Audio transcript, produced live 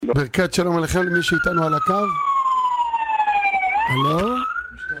ברכת שלום עליכם למי שאיתנו על הקו. הלו?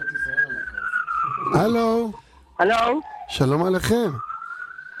 הלו? הלו? שלום עליכם.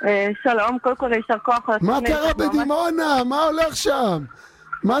 שלום, קודם כל יישר כוח. מה קרה בדימונה? מה הולך שם?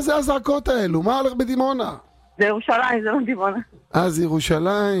 מה זה הזעקות האלו? מה הולך בדימונה? זה ירושלים, זה לא דימונה. זה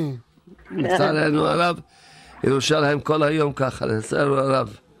ירושלים. לצערנו הרב, ירושלים כל היום ככה, לצערנו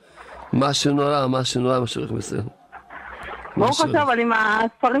הרב. משהו נורא, משהו שהולך בסדר. ברוך השם, אבל עם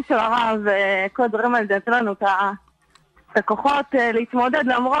הספרים של הרב וכל הדברים האלה, זה נתן לנו את הכוחות להתמודד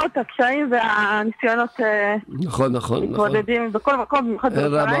למרות הקשיים והניסיונות. נכון. מתמודדים בכל מקום, במיוחד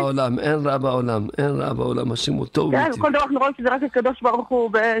בירושלים. אין רע בעולם, השם הוא טוב. כן, בכל דבר אנחנו רואים שזה רק הקדוש ברוך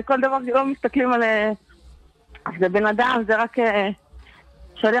הוא, בכל דבר לא מסתכלים על זה בן אדם, זה רק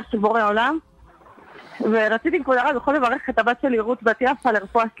שליח של בורא העולם. ורציתי כבוד הרב, יכול לברך את הבת שלי JRoot בת יפה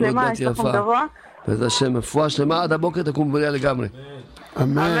לרפואה שלמה, יש לכם גבוה. וזה השם, רפואה שלמה עד הבוקר תקום בריאה לגמרי.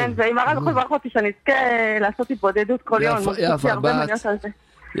 אמן. ואם הרב יכול לברך אותי שאני אזכה לעשות התבודדות כל יום. יפה בת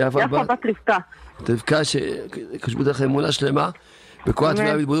רבקה שקשבו דרך אמונה שלמה, בכוח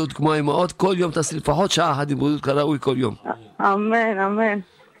תמיעה בהתבודדות כמו האמהות, כל יום תעשי לפחות שעה אחת התבודדות כראוי כל יום. אמן.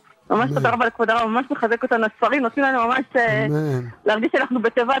 ממש תודה רבה לכבוד הרב, ממש מחזק אותנו הספרים, נותנים לנו ממש להרגיש שאנחנו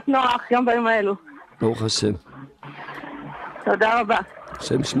בתיבת נוח גם בימים האלו. ברוך השם. תודה רבה.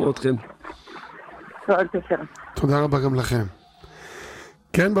 השם ישמור אתכם. תודה רבה גם לכם.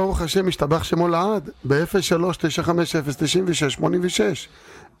 כן, ברוך השם, משתבח שמו לעד,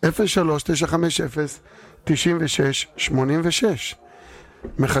 ב-03-950-9686. 03-950-9686.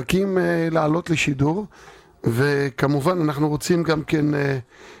 מחכים לעלות לשידור, וכמובן אנחנו רוצים גם כן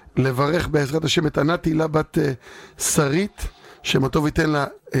לברך בעזרת השם את ענת הילה בת שרית, שמטוב ייתן לה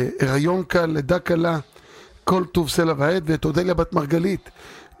הריון קל, לידה קלה, כל טוב סלע ועד, ואת אודליה בת מרגלית,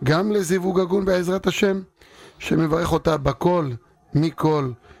 גם לזיווג הגון בעזרת השם, שמברך אותה בכל,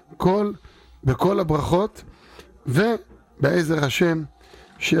 מכל, כל, בכל הברכות, ובעזר השם,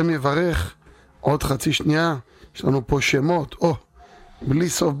 שם יברך עוד חצי שנייה, יש לנו פה שמות, בלי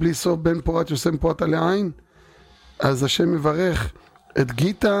סוף, בן פורת יוסם פורת על העין, אז השם יברך את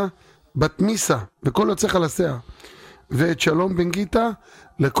גיטה בת מיסה, וכל יוצא על השיער, ואת שלום בן גיטה,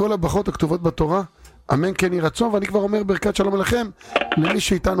 לכל הברכות הכתובות בתורה, אמן כן יהי רצון. ואני כבר אומר ברכת שלום עליכם למי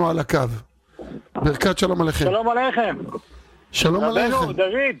שאיתנו על הקו. ברכת שלום עליכם. שלום עליכם. שלום עליכם. רבנו,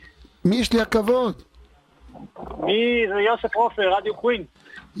 דוד. מי יש לי הכבוד? מי זה? יוסף רופא, רדיו קווין.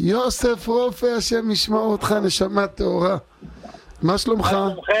 יוסף רופא, השם ישמע אותך, נשמה טהורה. מה שלומך? מה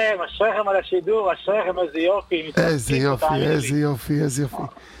שלומכם? אשריכם על השידור, אשריכם, איזה יופי. איזה יופי.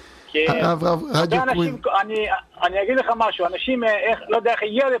 רדיו קווין. אני אגיד לך משהו, אנשים, לא יודע איך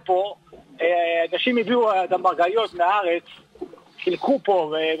הגיע לפה, אנשים הביאו את המרגליות מהארץ, חילקו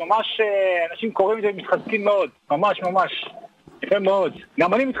פה, וממש אנשים קוראים את זה ומתחזקים מאוד, ממש, יפה מאוד,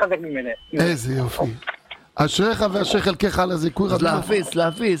 גם אני מתחזק ממנה. איזה יופי. אשריך ואשרי חלקך על הזיכוי. אז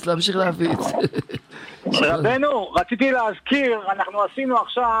להמשיך להפיץ. רבנו, רציתי להזכיר, אנחנו עשינו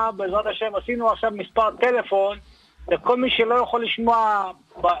עכשיו, בעזרת השם, מספר טלפון, לכל מי שלא יכול לשמוע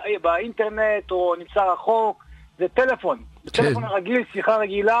באינטרנט או נמצא רחוק, זה טלפון. טלפון רגיל, שיחה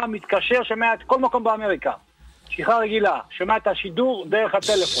רגילה, מתקשר, שומע את כל מקום באמריקה. שיחה רגילה, שומע את השידור דרך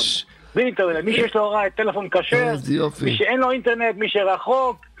הטלפון. באינטרנט, מי שיש לו טלפון כשר, מי שאין לו אינטרנט, מי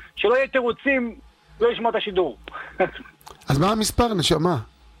שרחוק, שלא יהיה תירוצים, לא ישמע את השידור. אז מה המספר, נשמה?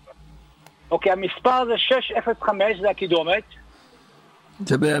 אוקיי, המספר זה 605, זה הקידומת.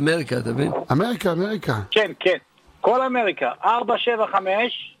 זה באמריקה, אתה מבין? אמריקה. כן. כל אמריקה.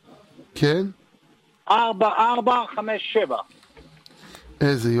 475. כן. 4457.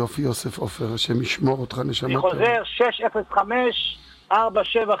 איזה יופי, יוסף עופר, השם ישמור אותך, נשמה. אני חוזר, 605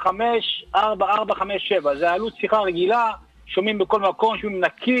 475 4457. זה עלות שיחה רגילה, שומעים בכל מקום, שומעים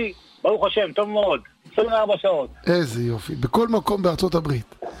נקי, ברוך השם, טוב מאוד. 24 שעות. איזה יופי, בכל מקום בארצות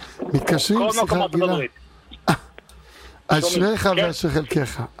הברית. מתקשרים שיחה רגילה. אשריך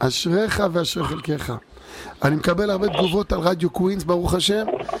ואשרי חלקך. אני מקבל הרבה תגובות על רדיו קווינס, ברוך השם,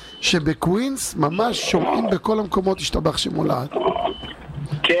 שבקווינס ממש שומעים בכל המקומות, השתבח שמו לעד.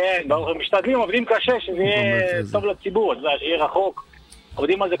 כן, ברוך הם משתדלים, עובדים קשה, שזה יהיה טוב לציבור, שיהיה רחוק.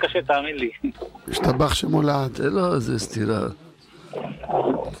 עובדים על זה קשה, תאמין לי. השתבח שמו לעד. זה לא, זה סתירה.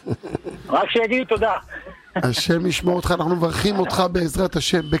 רק שיגידו תודה. השם ישמור אותך, אנחנו מברכים אותך בעזרת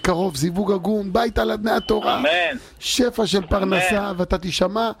השם, בקרוב זיווג הגון, בית על אדני התורה, אמן. שפע של פרנסה, ואתה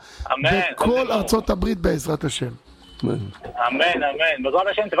תשמע בכל ארצות הברית בעזרת השם. אמן. בעזרת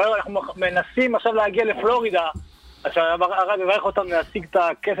השם, תראו, אנחנו מנסים עכשיו להגיע לפלורידה, עכשיו הרב יברך אותנו להשיג את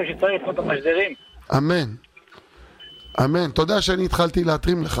הכסף שצריך לפנות המשדרים. אמן, תודה שאני התחלתי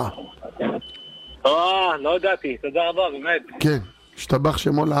להתרים לך. לא ידעתי, תודה רבה, באמת. כן, השתבח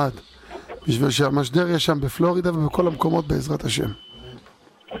שמו לעד. בשביל שהמשדר יהיה שם בפלורידה ובכל המקומות בעזרת השם.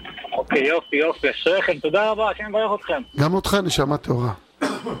 אוקיי, יופי, אשריכם, תודה רבה, השם יברך אתכם. גם אותך נשמה טהורה.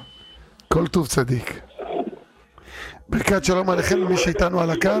 כל טוב צדיק. ברכת שלום עליכם מי שאיתנו על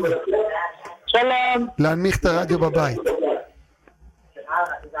הקו. שלום. להנמיך את הרדיו בבית.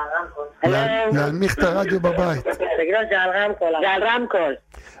 להנמיך את הרדיו בבית. זה על רמקול.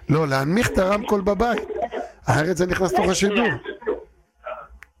 לא, להנמיך את הרמקול בבית. אחרת זה נכנס תוך השידור.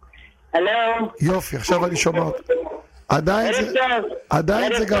 הלו. יופי, עכשיו אני שומע אותך. עדיין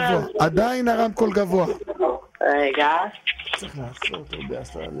זה גבוה. עדיין הרמקול גבוה. רגע. צריך לעשות אותו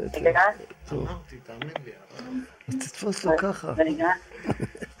בהסתרנט. טוב. אז תתפוס לו ככה. רגע.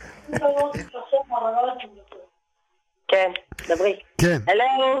 כן, דברי. כן.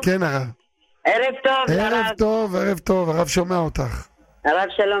 הלו. כן הרב. ערב טוב. ערב טוב, הרב שומע אותך. הרב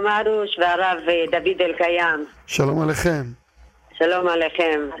שלום ארוש והרב דוד אלקיים. שלום עליכם. שלום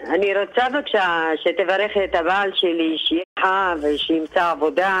עליכם. אני רוצה בבקשה שתברך את הבעל שלי שיחה ושימצא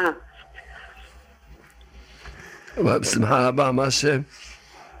עבודה. בשמחה רבה, מה השם?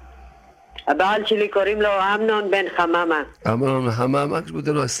 הבעל שלי קוראים לו אמנון בן חממה. אמנון בן חממה,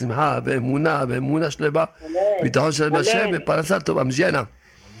 כשבוטה לו שמחה באמונה שלמה, ביטחון של השם ופרנסה טובה, מזיינה.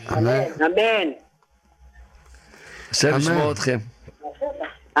 אמן. השם ישמור אתכם.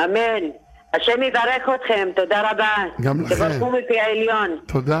 אמן. השם יברך אתכם, תודה רבה. גם לכם. תברכו מפי העליון.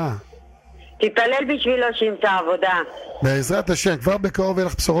 תודה. תתפלל בשבילו שימצא עבודה. בעזרת השם, כבר בקרוב יהיה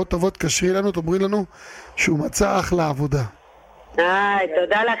לך בשורות טובות, קשרי לנו, תאמרי לנו שהוא מצא אחלה עבודה.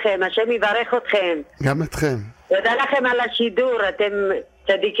 תודה לכם, השם יברך אתכם. גם אתכם. תודה לכם על השידור, אתם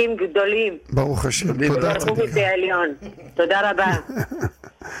צדיקים גדולים. ברוך השם, תודה תברכו צדיק. מפי העליון. תודה רבה.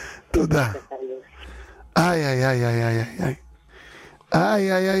 תודה.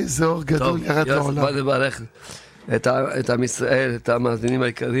 איי, זה אור גדול ירד לעולם. טוב, בוא נברך את עם ישראל, את המאזינים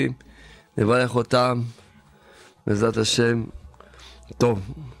היקרים, נברך אותם, בעזרת השם. טוב,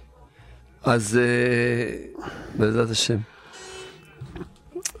 אז בעזרת השם.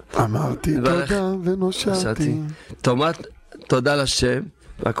 אמרתי תודה ונושעתי. תודה לשם,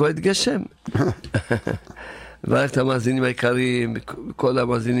 והכל התגשם. נברך את המאזינים היקרים, כל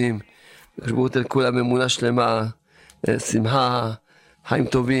המאזינים, חשבות אל כולם אמונה שלמה, שמחה, חיים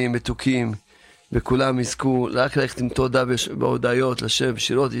טובים, מתוקים, וכולם יזכו רק ללכת עם תודה בהודיות לשם,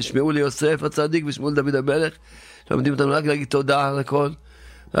 בשירות, ישמעו לי יוסף הצדיק ושמואל דוד המלך, שלומדים אותנו רק להגיד תודה על הכל,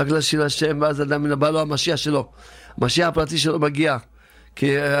 רק לשיר השם, ואז אדם בא לו המשיח שלו, המשיח הפרטי שלו מגיע,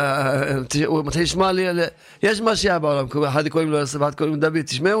 כי הוא מתחיל לשמוע לי, יש משיח בעולם, אחד קוראים לו יוסף, אחד קוראים לו דוד,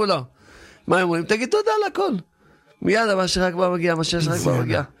 תשמעו לו, מה הם אומרים? תגיד תודה על הכל, מיד המשיח כבר מגיע, המשיח כבר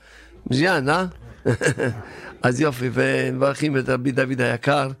מגיע, מזיין, אז יופי, ומברכים את רבי דוד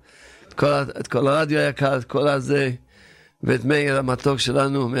היקר, את כל הרדיו היקר, את כל הזה, ואת מאיר המתוק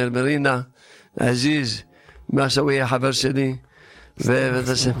שלנו, מאיר מרינה, עזיז, מעכשיו הוא יהיה חבר שלי, ואת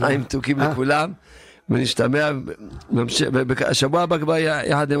השמיים מתוקים לכולם, ונשתמע, השבוע הבא כבר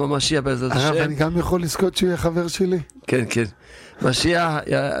יחד עם המשיח בעזרת השם. הרב, אני גם יכול לזכות שהוא יהיה חבר שלי? כן. משיח,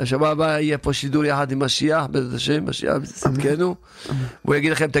 השבוע הבא יהיה פה שידור יחד עם משיח, בעזרת השם, משיח בצדקנו, והוא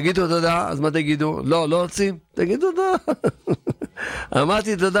יגיד לכם, תגידו תודה, אז מה תגידו? לא רוצים? תגידו תודה.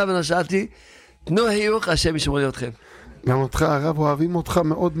 אמרתי תודה ונשאלתי, תנו חיוך, השם ישמור לי אתכם. גם אותך, הרב, אוהבים אותך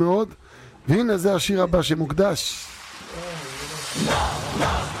מאוד מאוד, והנה זה השיר הבא שמוקדש.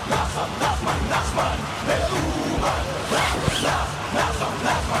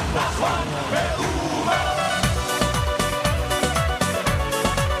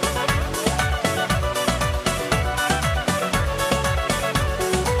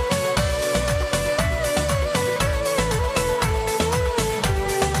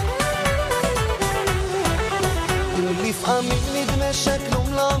 לפעמים נדמה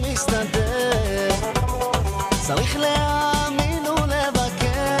שכלום לא מסתדר, צריך להאמין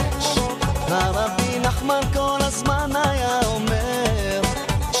ולבקש. הרבי נחמן כל הזמן היה אומר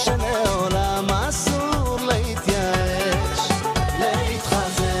שלעולם אסור להתייאש,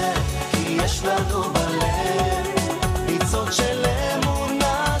 להתחזק כי יש לנו בלב ניצוץ של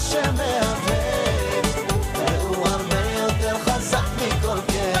אמונה שמהווה, והוא הרבה יותר חזק מכל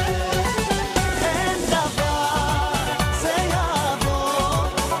כאב.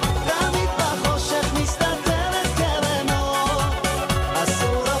 מסתתרת קרן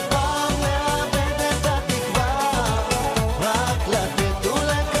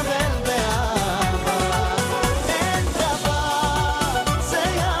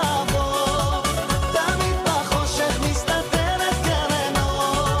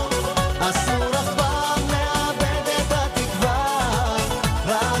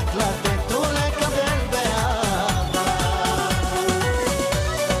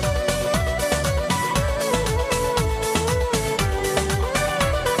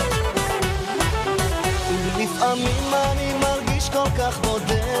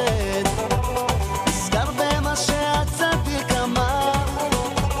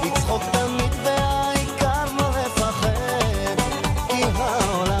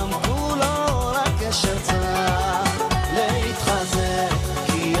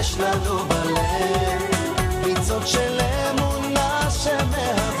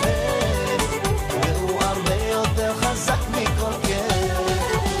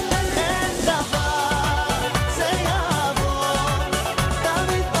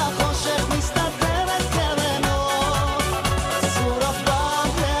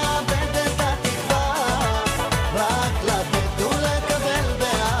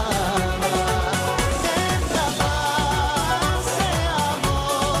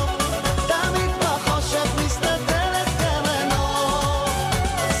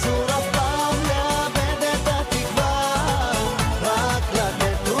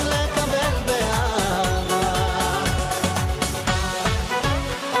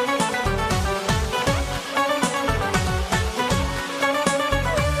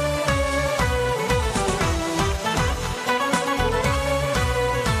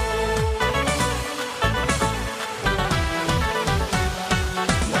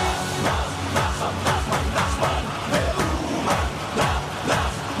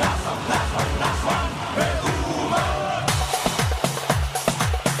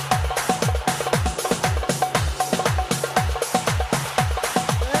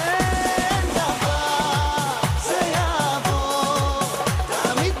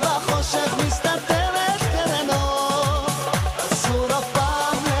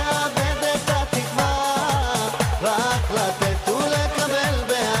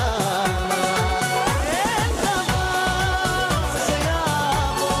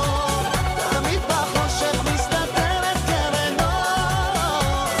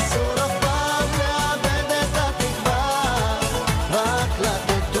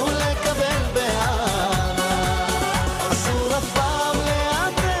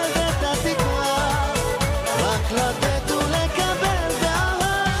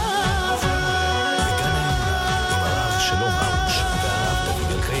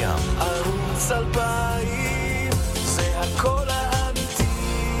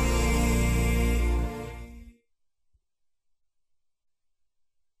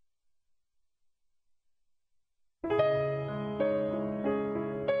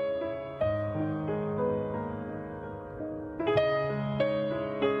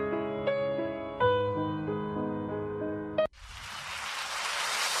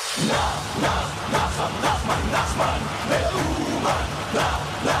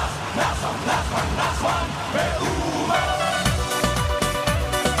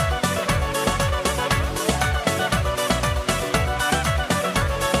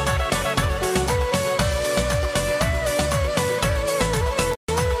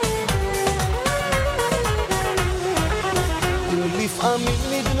לפעמים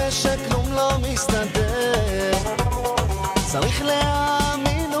נדמה שכלום לא מסתדר, צריך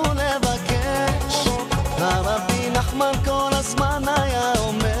להאמין ולבקש. הרבי נחמן כל הזמן היה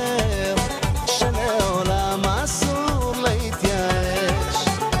אומר שלעולם אסור להתייאש,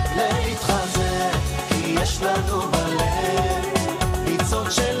 להתחזק כי יש לנו בלב ניצוץ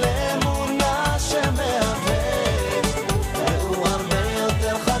של אמונה שמהווה, והוא הרבה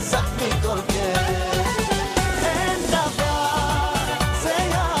יותר חזק מכל כאב.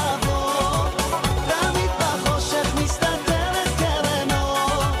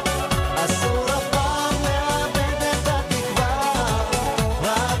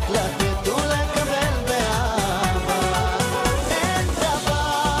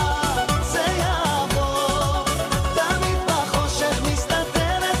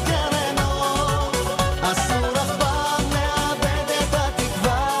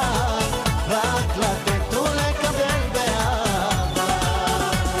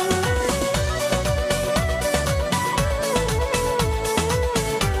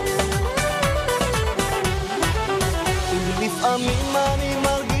 לפעמים אני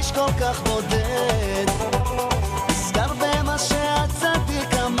מרגיש כל כך בודד, נזכר במה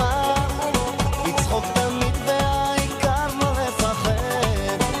שהצדיק אמר, לצחוק תמיד והעיקר לא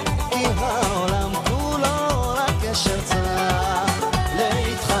לפחד, כי העולם כולו רק קשר צר,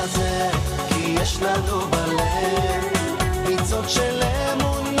 להתחזק כי יש לנו בלב ניצוץ של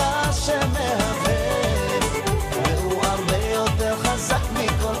אמונה שמהווה, והוא הרבה יותר חזק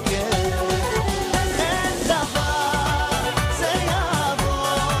מכל כאב.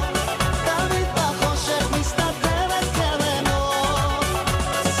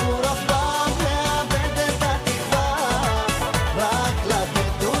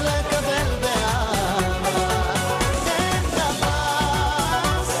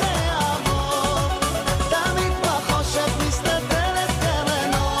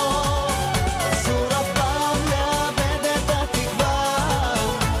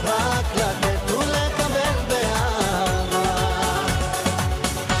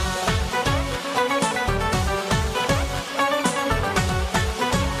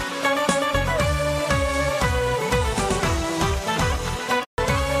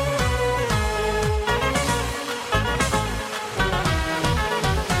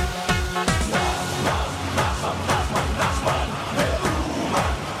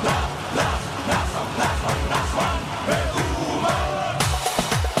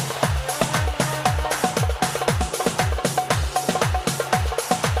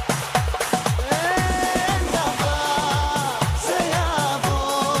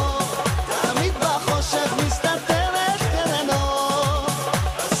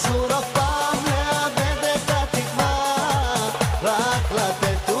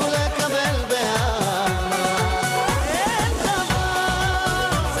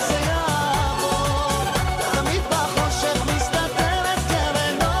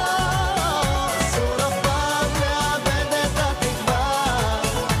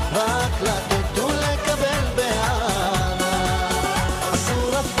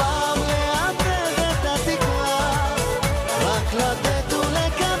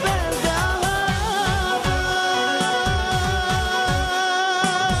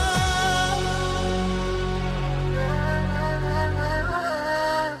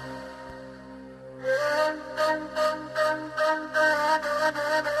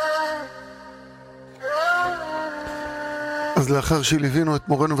 אז לאחר שליווינו את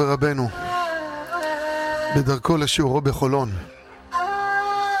מורנו ורבנו בדרכו לשיעורו בחולון,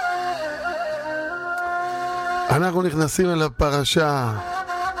 אנחנו נכנסים אל הפרשה,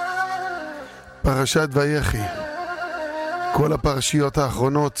 פרשת ויחי. כל הפרשיות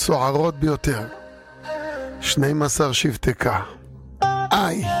האחרונות סוערות ביותר, 12 שבטי.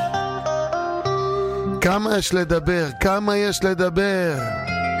 כמה יש לדבר, כמה יש לדבר.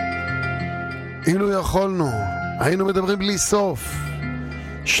 אילו יכולנו, היינו מדברים בלי סוף,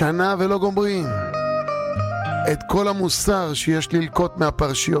 שנה ולא גומרים את כל המוסר שיש ללקוט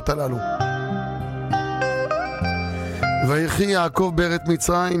מהפרשיות הללו. ויחי יעקב בארץ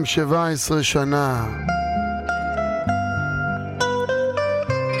מצרים 17 שנה.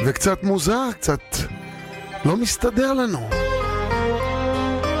 וקצת מוזר, קצת לא מסתדר לנו.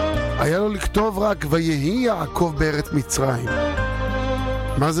 היה לו לכתוב רק ויהי יעקב בארץ מצרים.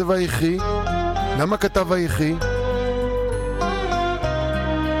 מה זה ויחי? למה כתב ויחי?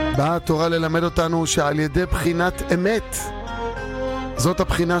 באה התורה ללמד אותנו שעל ידי בחינת אמת, זאת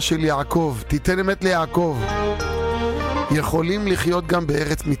הבחינה של יעקב, תיתן אמת ליעקב, יכולים לחיות גם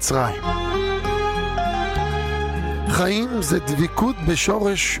בארץ מצרים. חיים זה דביקות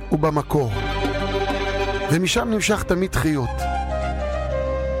בשורש ובמקור, ומשם נמשך תמיד חיות.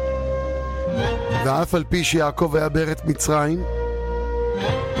 ואף על פי שיעקב היה בארץ מצרים,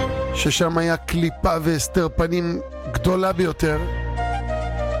 ששם היה קליפה והסתר פנים גדולה ביותר,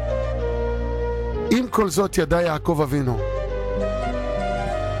 עם כל זאת ידע יעקב אבינו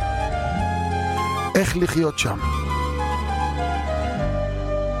איך לחיות שם.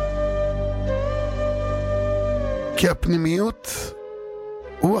 כי הפנימיות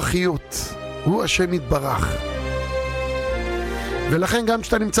הוא החיות, הוא השם יתברך. ולכן גם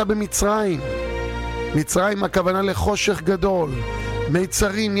כשאתה נמצא במצרים, מצרים הכוונה לחושך גדול,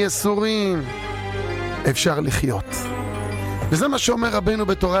 מיצרים, יסורים, אפשר לחיות. וזה מה שאומר רבנו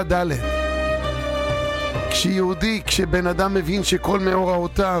בתורה ד'. כשיהודי, כשבן אדם מבין שכל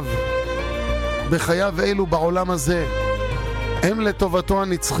מאורעותיו בחייו אלו בעולם הזה הם לטובתו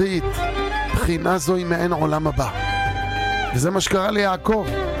הנצחית, בחינה זו היא מעין עולם הבא. וזה מה שקרה ליעקב.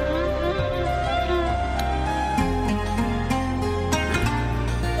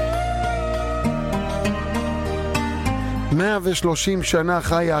 " 130 שנה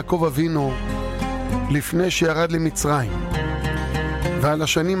חי יעקב אבינו לפני שירד למצרים, ועל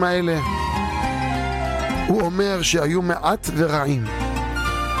השנים האלה הוא אומר שהיו מעט ורעים.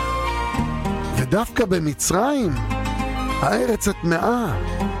 ודווקא במצרים, הארץ הטמאה,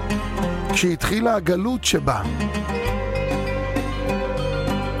 כשהתחילה הגלות שבה,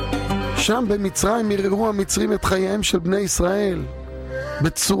 שם במצרים ערערו המצרים את חייהם של בני ישראל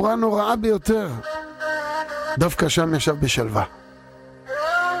בצורה נוראה ביותר. דווקא שם ישב בשלווה.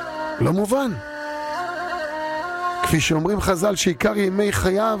 לא מובן. כפי שאומרים חז"ל שעיקר ימי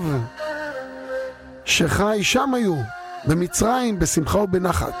חייו שחי שם היו, במצרים, בשמחה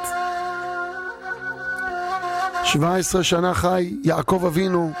ובנחת. 17 שנה חי יעקב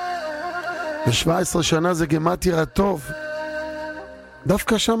אבינו, ו17 שנה זה גמטריה טוב.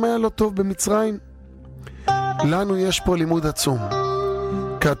 דווקא שם היה לו טוב במצרים. לנו יש פה לימוד עצום,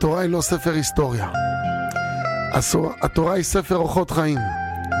 כי התורה היא לא ספר היסטוריה, התורה היא ספר אורחות חיים.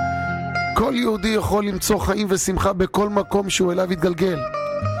 כל יהודי יכול למצוא חיים ושמחה בכל מקום שהוא אליו יתגלגל,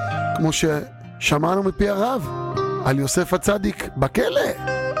 כמו ששמענו מפי הרב על יוסף הצדיק בכלא,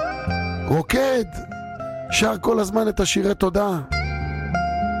 רוקד, שר כל הזמן את השירי תודה.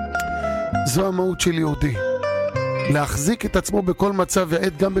 זו המהות של יהודי, להחזיק את עצמו בכל מצב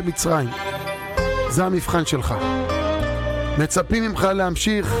ועת, גם במצרים. זה המבחן שלך. מצפים ממך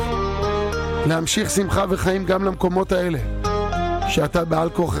להמשיך שמחה וחיים גם למקומות האלה שאתה בעל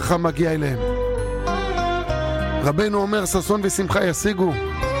כוחך מגיע אליהם. רבנו אומר ששון ושמחה ישיגו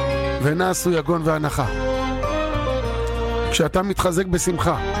ונעשו יגון והנחה. כשאתה מתחזק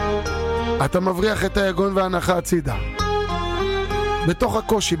בשמחה, אתה מבריח את היגון וההנחה הצידה. בתוך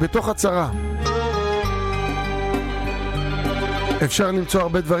הקושי, בתוך הצרה, אפשר למצוא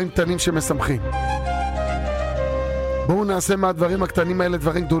הרבה דברים קטנים שמשמחים. בואו נעשה מהדברים הקטנים האלה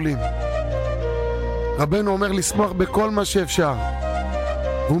דברים גדולים. רבנו אומר לשמוח בכל מה שאפשר,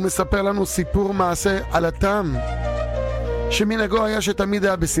 והוא מספר לנו סיפור מעשה על הטעם שמנהגו היה שתמיד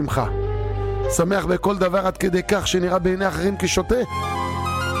היה בשמחה, שמח בכל דבר עד כדי כך שנראה בעיני אחרים כשוטה,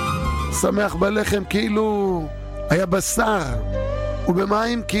 שמח בלחם כאילו היה בשר,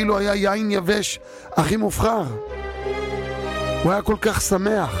 ובמים כאילו היה יין יבש הכי מובחר. הוא היה כל כך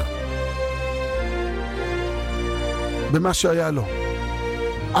שמח במה שהיה לו,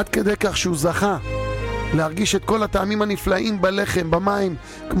 עד כדי כך שהוא זכה להרגיש את כל הטעמים הנפלאים בלחם, במים,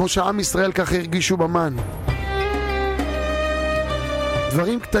 כמו שעם ישראל ככה הרגישו במן.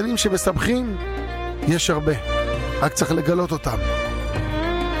 דברים קטנים שמסבכים יש הרבה, רק צריך לגלות אותם.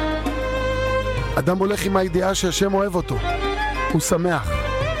 אדם הולך עם הידיעה שהשם אוהב אותו, הוא שמח.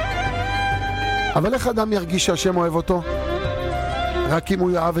 אבל איך אדם ירגיש שהשם אוהב אותו? רק אם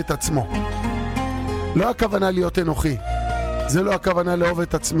הוא יאהב את עצמו. לא הכוונה להיות אנוכי, זה לא הכוונה לאהוב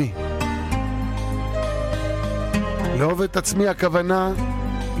את עצמי. לאהוב את עצמי הכוונה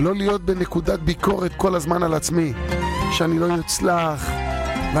לא להיות בנקודת ביקורת כל הזמן על עצמי, שאני לא יוצלח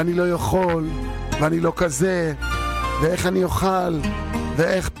ואני לא יכול ואני לא כזה, ואיך אני אוכל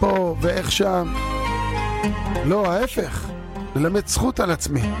ואיך פה ואיך שם. לא, ההפך, ללמד זכות על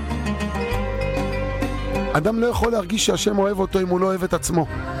עצמי. אדם לא יכול להרגיש שהשם אוהב אותו אם הוא לא אוהב את עצמו.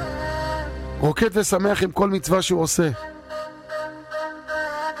 רוקד ושמח עם כל מצווה שהוא עושה,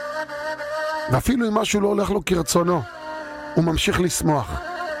 ואפילו אם משהו לא הולך לו כרצונו, הוא ממשיך לשמוח.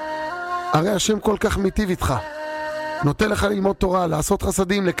 הרי השם כל כך מיטיב איתך, נותן לך ללמוד תורה, לעשות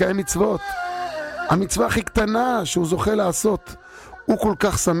חסדים, לקיים מצוות. המצווה הכי קטנה שהוא זוכה לעשות, הוא כל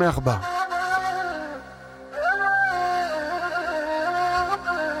כך שמח בה.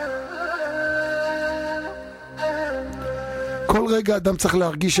 כל רגע אדם צריך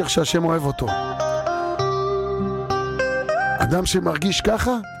להרגיש איך שהשם אוהב אותו. אדם שמרגיש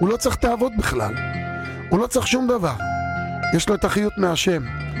ככה, הוא לא צריך תאוות בכלל. הוא לא צריך שום דבר. יש לו את החיות מהשם.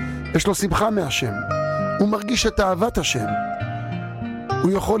 יש לו שמחה מהשם. הוא מרגיש את אהבת השם.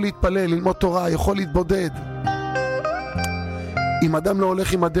 הוא יכול להתפלל, ללמוד תורה, יכול להתבודד. אם אדם לא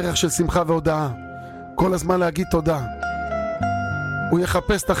הולך עם הדרך של שמחה והודאה, כל הזמן להגיד תודה, הוא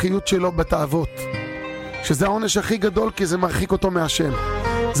יחפש את החיות שלו בתאוות, שזה העונש הכי גדול, כי זה מרחיק אותו מהשם,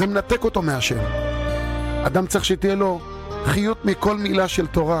 זה מנתק אותו מהשם. אדם צריך שתהיה לו חיות מכל מילה של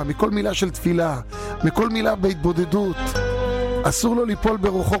תורה, מכל מילה של תפילה, מכל מילה בהתבודדות. אסור לו ליפול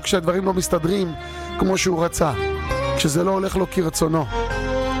ברוחו כשהדברים לא מסתדרים כמו שהוא רצה, כשזה לא הולך לו כרצונו,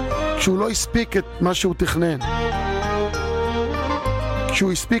 כשהוא לא הספיק את מה שהוא תכנן,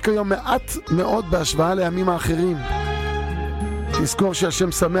 כשהוא הספיק היום מעט מאוד בהשוואה לימים האחרים. תזכור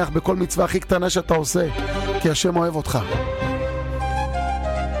שהשם שמח בכל מצווה הכי קטנה שאתה עושה, כי השם אוהב אותך.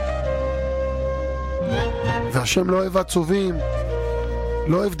 והשם לא אוהב עצובים,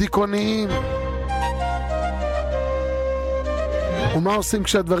 לא אוהב דיכאוניים. ומה עושים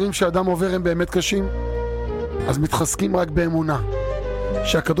כשהדברים שאדם עובר הם באמת קשים? אז מתחזקים רק באמונה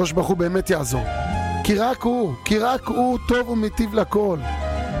שהקדוש ברוך הוא באמת יעזור, כי רק הוא טוב ומיטיב לכל,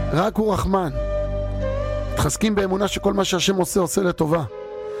 רק הוא רחמן. מתחזקים באמונה שכל מה שהשם עושה לטובה,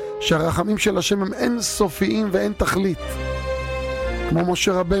 שהרחמים של השם הם אין סופיים ואין תכלית, כמו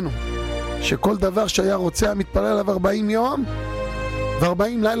משה רבנו, שכל דבר שהיה רוצה מתפלל עליו 40 יום ו40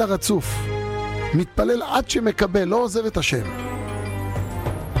 לילה רצוף, מתפלל עד שמקבל, לא עוזב את השם.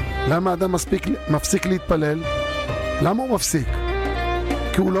 למה אדם מפסיק להתפלל? למה הוא מפסיק?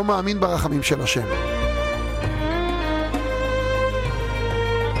 כי הוא לא מאמין ברחמים של השם.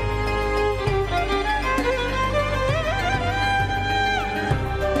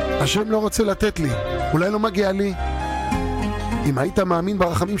 השם לא רוצה לתת לי, אולי לא מגיע לי. אם היית מאמין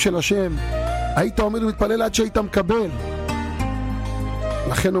ברחמים של השם, היית עומד ומתפלל עד שהיית מקבל.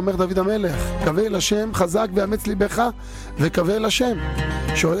 לכן אומר דוד המלך, קווה אל השם חזק ואמץ ליבך וקווה אל השם.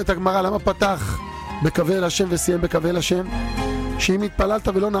 שואלת הגמרא, למה פתח בקווה אל השם וסיים בקווה אל השם? שאם התפללת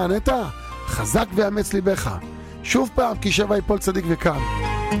ולא נענית, חזק ואמץ ליבך. שוב פעם, כי שבע יפול צדיק וקם.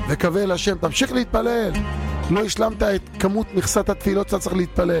 וקווה אל השם, תמשיך להתפלל. לא השלמת את כמות מכסת התפילות שאתה צריך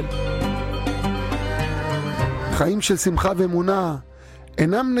להתפלל. חיים של שמחה ואמונה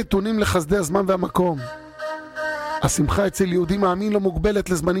אינם נתונים לחסדי הזמן והמקום. השמחה אצל יהודי מאמין לא מוגבלת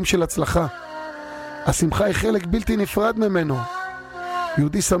לזמנים של הצלחה. השמחה היא חלק בלתי נפרד ממנו.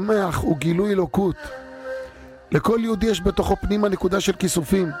 יהודי שמח הוא גילוי אלוקות. לכל יהודי יש בתוכו פנימה נקודה של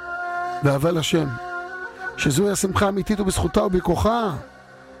כיסופים ואהבה לשם, שזוהי השמחה האמיתית, ובזכותה ובכוחה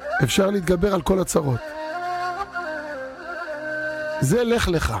אפשר להתגבר על כל הצרות. זה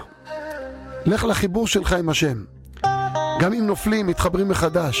לך לחיבור שלך עם השם. גם אם נופלים, מתחברים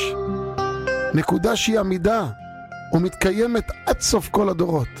מחדש. נקודה שהיא עמידה ומתקיימת עד סוף כל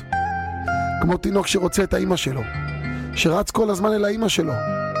הדורות. כמו תינוק שרוצה את האמא שלו, שרץ כל הזמן אל האמא שלו,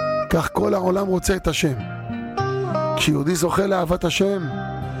 כך כל העולם רוצה את השם. כשיהודי זוכה לאהבת השם,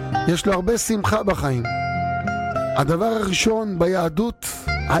 יש לו הרבה שמחה בחיים. הדבר הראשון ביהדות,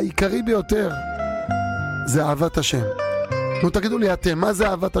 העיקרי ביותר, זה אהבת השם. נו תגידו לי אתם, מה זה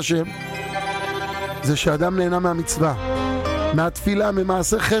אהבת השם? זה שאדם נהנה מהמצווה, מהתפילה,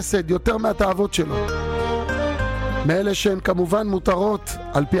 ממעשה חסד, יותר מהתאוות שלו, מאלה שהן כמובן מותרות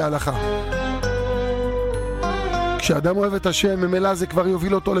על פי ההלכה. כשאדם אוהב את השם, ממילא זה כבר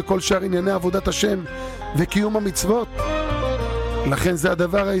יוביל אותו לכל שאר ענייני עבודת השם וקיום המצוות. לכן זה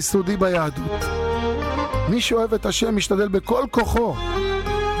הדבר היסודי ביהדות. מי שאוהב את השם משתדל בכל כוחו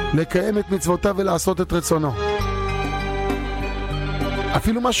לקיים את מצוותיו ולעשות את רצונו,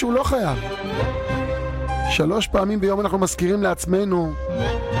 אפילו מה שהוא לא חייב. 3 פעמים ביום אנחנו מזכירים לעצמנו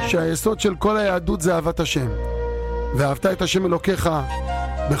שהיסוד של כל היהדות זה אהבת השם. ואהבת את השם אלוקיך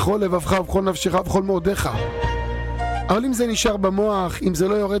בכל לבבך ובכל נפשך ובכל מאודיך. אבל אם זה נשאר במוח, אם זה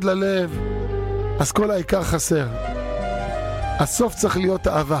לא יורד ללב, אז כל העיקר חסר. הסוף צריך להיות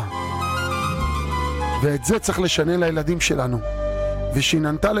אהבה, ואת זה צריך לשנן לילדים שלנו.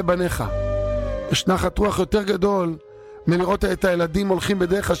 ושיננת לבניך. יש נחת רוח יותר גדול מלראות את הילדים הולכים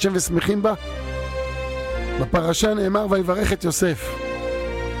בדרך השם ושמחים בה. בפרשה נאמר ויברך את יוסף.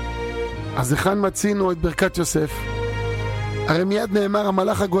 אז היכן מצינו את ברכת יוסף? הרי מיד נאמר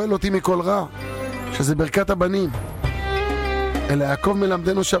המלאך הגואל אותי מכל רע, שזה ברכת הבנים. אלא יעקב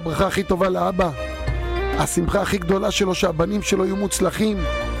מלמדנו שהברכה הכי טובה לאבא, השמחה הכי גדולה שלו, שהבנים שלו יהיו מוצלחים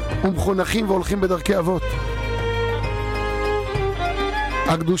ומחונכים והולכים בדרכי אבות.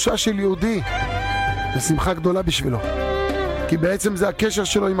 הקדושה של יהודי זה שמחה גדולה בשבילו, כי בעצם זה הקשר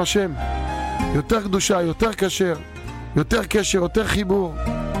שלו עם השם. יותר קדושה, יותר קשר, יותר חיבור.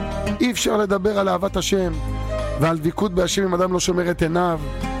 אי אפשר לדבר על אהבת השם ועל דבקות בהשם אם אדם לא שומר את עיניו.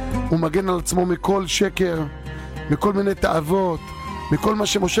 הוא מגן על עצמו מכל שקר, מכל מיני תאוות, מכל מה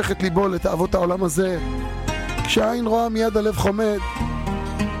שמושך את ליבו לתאוות העולם הזה. כשהעין רואה מיד הלב חומד,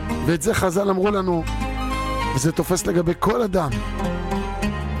 ואת זה חז"ל אמרו לנו, וזה תופס לגבי כל אדם.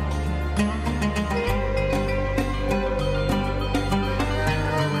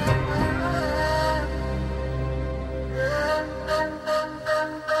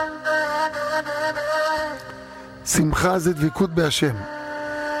 שמחה זה דבקות בהשם,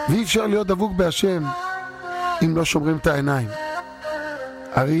 ואי אפשר להיות דבוק בהשם אם לא שומרים את העיניים.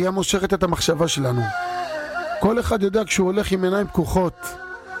 הראייה מושכת את המחשבה שלנו. כל אחד יודע כשהוא הולך עם עיניים פקוחות,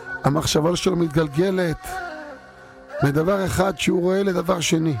 המחשבה שלו מתגלגלת מדבר אחד שהוא רואה לדבר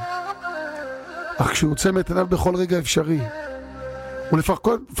שני. אך כשהוא עוצם את עיניו בכל רגע אפשרי, הוא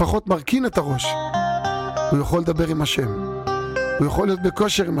לפחות מרכין את הראש, הוא יכול לדבר עם השם, הוא יכול להיות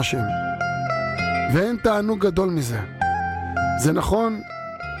בכושר עם השם, ואין תענוג גדול מזה. זה נכון,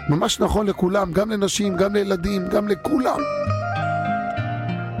 ממש נכון לכולם, גם לנשים, גם לילדים, גם לכולם.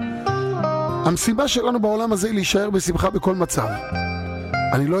 המשימה שלנו בעולם הזה היא להישאר בשמחה בכל מצב.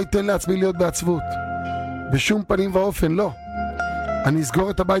 אני לא אתן לעצמי להיות בעצבות, בשום פנים ואופן, לא. אני אסגור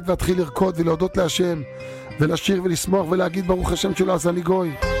את הבית ואתחיל לרקוד ולהודות להשם ולשיר ולשמוח ולהגיד ברוך השם שלא עשני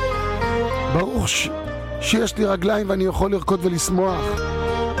גוי. ברוך שיש לי רגליים ואני יכול לרקוד ולשמוח.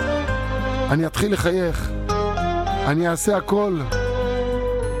 אני אתחיל לחייך, אני אעשה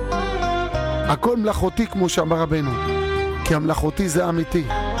הכל מלאכותי כמו שאמר רבנו, כי המלאכותי זה אמיתי,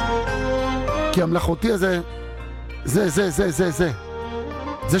 כי המלאכותי הזה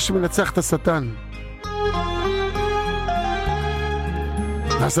זה שמנצח את השטן.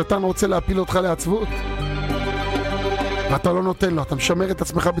 והשטן רוצה להפיל אותך לעצבות, ואתה לא נותן לו, אתה משמר את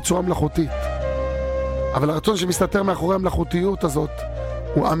עצמך בצורה מלאכותית. אבל הרצון שמסתתר מאחורי המלאכותיות הזאת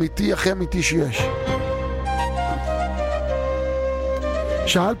הוא אמיתי הכי אמיתי שיש.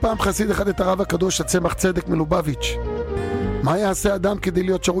 שאל פעם חסיד אחד את הרב הקדוש הצמח צדק מלובביץ', מה יעשה אדם כדי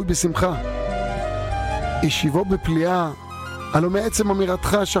להיות שרוי בשמחה? ישיבו בפליאה, הלא מעצם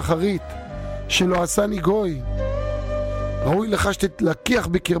אמירתך השחרית שלא עשני גוי, ראוי לך שתתלקיח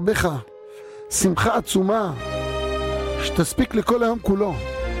בקרבך שמחה עצומה שתספיק לכל היום כולו.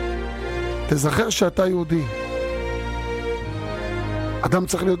 תזכר שאתה יהודי. אדם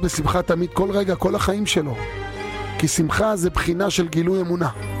צריך להיות בשמחה תמיד, כל רגע, כל החיים שלו, כי שמחה זה בחינה של גילוי אמונה.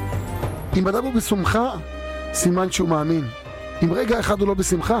 אם אדם הוא בשמחה, סימן שהוא מאמין. אם רגע אחד הוא לא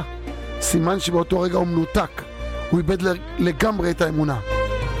בשמחה, סימן שבאותו רגע הוא מנותק, הוא איבד לגמרי את האמונה.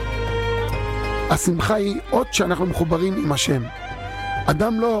 השמחה היא עוד שאנחנו מחוברים עם השם.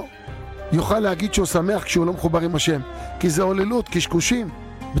 אדם לא יוכל להגיד שהוא שמח כשהוא לא מחובר עם השם, כי זה עוללות, קשקושים,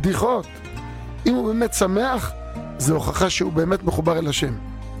 בדיחות. אם הוא באמת שמח, זה הוכחה שהוא באמת מחובר אל השם.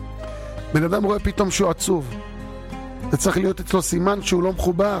 בן אדם רואה פתאום שהוא עצוב, זה צריך להיות אצלו סימן שהוא לא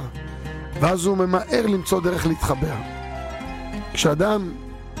מחובר, ואז הוא ממהר למצוא דרך להתחבר. כשאדם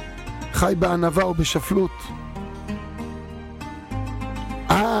חי בענווה או בשפלות,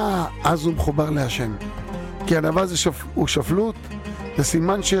 אז הוא מחובר להשם. כי ענווה הוא שפלות, זה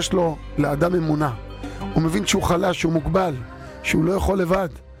סימן שיש לו לאדם אמונה. הוא מבין שהוא חלש, שהוא מוגבל, שהוא לא יכול לבד.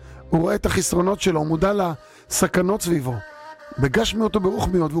 הוא רואה את החסרונות שלו, הוא מודע לסכנות סביבו. בגשמיות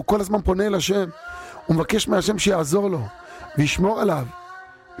וברוחמיות, והוא כל הזמן פונה אל השם. הוא מבקש מהשם שיעזור לו, וישמור עליו,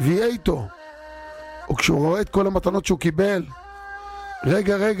 ויהיה איתו. וכשהוא רואה את כל המתנות שהוא קיבל,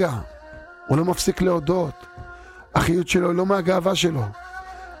 רגע, הוא לא מפסיק להודות. החיות שלו היא לא מהגאווה שלו.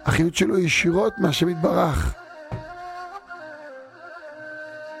 החיות שלו היא ישירות מהשם יתברך.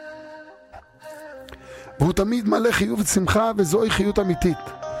 והוא תמיד מלא חיוב ושמחה, וזוהי חיות אמיתית.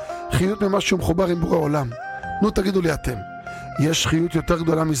 חיות ממה שהוא מחובר עם בורא עולם. נו תגידו לי אתם, יש חיות יותר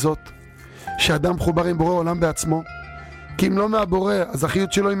גדולה מזאת? שאדם מחובר עם בורא עולם בעצמו? כי אם לא מהבורא, אז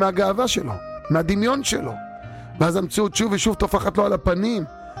החיות שלו היא מהגאווה שלו, מהדמיון שלו. ואז המציאות שוב ושוב תופחת לו על הפנים,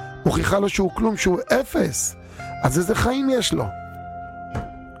 מוכיחה לו שהוא כלום, שהוא אפס. אז איזה חיים יש לו?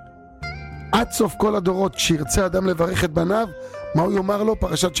 עד סוף כל הדורות, כשירצה אדם לברך את בניו, מה הוא יאמר לו?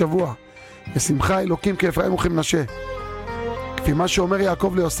 פרשת שבוע. בשמחה אלוקים כאפרים וכמנשה. כפי מה שאומר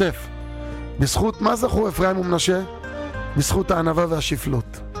יעקב ליוסף. בזכות מה זכו אפרים ומנשה? בזכות הענווה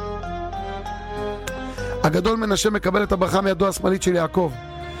והשפלות. הגדול מנשה מקבל את הברכה מידו השמאלית של יעקב,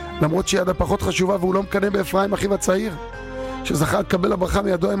 למרות שיד הפחות חשובה, והוא לא מקנא באפרים אחיו הצעיר. שזכה לקבל הברכה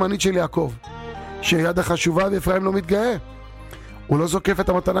מידו הימנית של יעקב, שיד החשובה ואפרים לא מתגאה. הוא לא זוקף את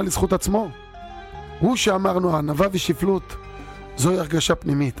המתנה לזכות עצמו. הוא שאמרנו, ענווה ושפלות, זוהי הרגשה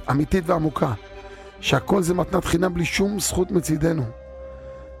פנימית, אמיתית ועמוקה, שהכל זה מתנת חינם בלי שום זכות מצידנו.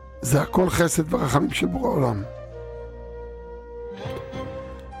 זה הכל חסד ורחמים של בורא עולם.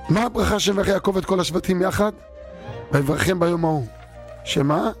 מה הברכה שמברך יעקב את כל השבטים יחד? ויברכם ביום ההוא.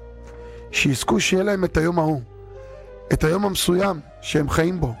 שמה? שיזכו שיהיה להם את היום ההוא, את היום המסוים שהם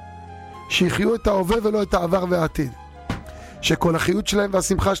חיים בו, שיחיו את ההווה ולא את העבר והעתיד, שכל החיות שלהם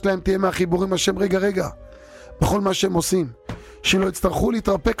והשמחה שלהם תהיה מהחיבורים השם רגע רגע בכל מה שהם עושים, שלא יצטרכו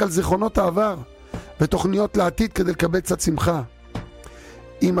להתרפק על זיכרונות העבר ותוכניות לעתיד כדי לקבל קצת שמחה.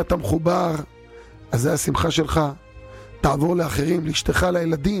 אם אתה מחובר, אז זה השמחה שלך. תעבור לאחרים, לאשתך,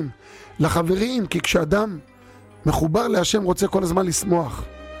 לילדים, לחברים, כי כשאדם מחובר להשם רוצה כל הזמן לשמוח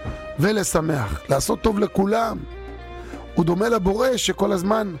ולשמח, לעשות טוב לכולם. הוא דומה לבורא שכל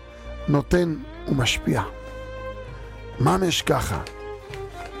הזמן נותן ומשפיע. ממש ככה.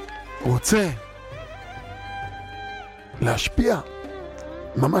 הוא רוצה להשפיע,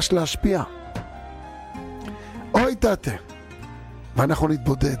 ממש להשפיע. אוי תתה, ואנחנו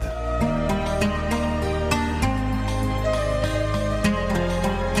נתבודד.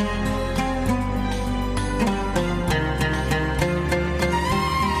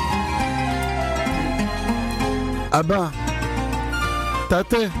 אבא,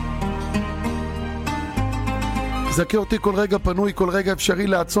 תתה, זכה אותי כל רגע פנוי, כל רגע אפשרי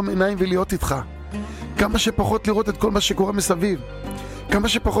לעצום עיניים ולהיות איתך. כמה שפחות לראות את כל מה שקורה מסביב, כמה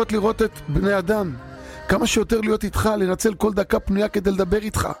שפחות לראות את בני אדם, כמה שיותר להיות איתך, לנצל כל דקה פנויה כדי לדבר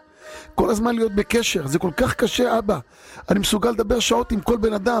איתך, כל הזמן להיות בקשר. זה כל כך קשה אבא, אני מסוגל לדבר שעות עם כל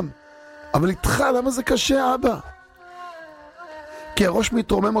בן אדם, אבל איתך למה זה קשה אבא? כי הראש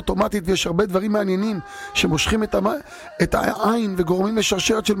מתרומם אוטומטית ויש הרבה דברים מעניינים שמושכים את העין וגורמים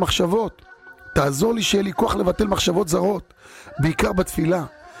לשרשרת של מחשבות. תעזור לי שיהיה לי כוח לבטל מחשבות זרות, בעיקר בתפילה,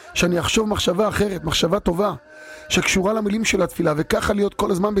 שאני אחשוב מחשבה אחרת, מחשבה טובה שקשורה למילים של התפילה, וככה להיות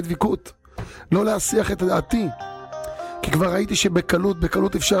כל הזמן בדביקות, לא להסיח את דעתי. כי כבר ראיתי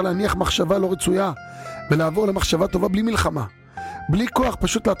שבקלות אפשר להניח מחשבה לא רצויה ולעבור למחשבה טובה בלי מלחמה, בלי כוח,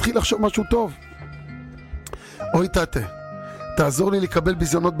 פשוט להתחיל לחשוב משהו טוב. אוי תתה, תעזור לי לקבל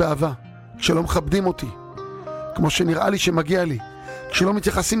ביזיונות באהבה, כשלא מכבדים אותי כמו שנראה לי שמגיע לי, כשלא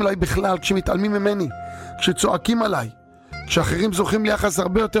מתייחסים אליי בכלל, כשמתעלמים ממני, כשצועקים עליי, כשאחרים זוכים לי יחס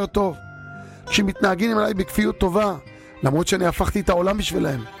הרבה יותר טוב, כשמתנהגים אליי בכפיות טובה, למרות שאני הפכתי את העולם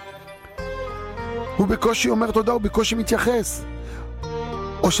בשבילהם. הוא בקושי אומר תודה, הוא בקושי מתייחס.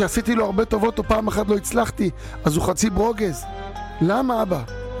 או שעשיתי לו הרבה טובות, או פעם אחת לא הצלחתי, אז הוא חצי ברוגז. למה אבא?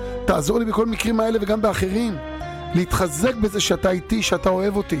 תעזור לי בכל מקרים האלה וגם באחרים, להתחזק בזה שאתה איתי, שאתה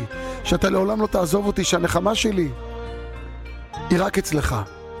אוהב אותי, שאתה לעולם לא תעזוב אותי, שהנחמה שלי היא רק אצלך.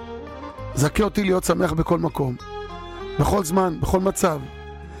 זכה אותי להיות שמח בכל מקום, בכל זמן, בכל מצב,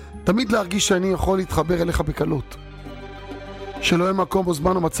 תמיד להרגיש שאני יכול להתחבר אליך בקלות, שלא יהיה מקום או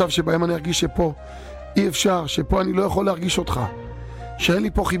זמן או מצב שבהם אני ארגיש שפה אי אפשר, שפה אני לא יכול להרגיש אותך, שאין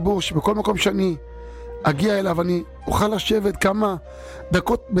לי פה חיבור, שבכל מקום שאני אגיע אליו אני אוכל לשבת כמה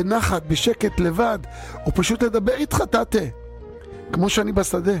דקות בנחת, בשקט, לבד, או פשוט לדבר איתך תתה, כמו שאני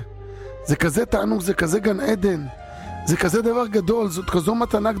בשדה. זה כזה תענוג, זה כזה גן עדן, זה כזה דבר גדול, זאת כזו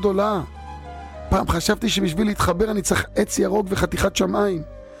מתנה גדולה. פעם חשבתי שבשביל להתחבר אני צריך עץ ירוק וחתיכת שמיים.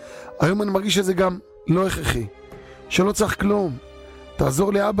 היום אני מרגיש שזה גם לא הכרחי, שלא צריך כלום.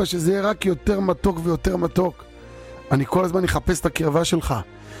 תעזור לי אבא שזה יהיה רק יותר מתוק ויותר מתוק. אני כל הזמן אחפש את הקרבה שלך,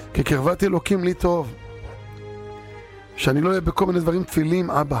 כי קרבת אלוקים לי טוב, שאני לא אהיה בכל מיני דברים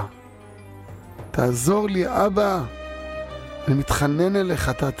תפילים. אבא, תעזור לי אבא, אני מתחנן אליך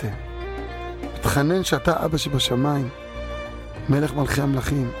תתה, מתחנן שאתה אבא שבשמיים, מלך מלכי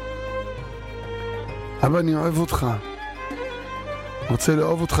המלכים. אבא, אני אוהב אותך, רוצה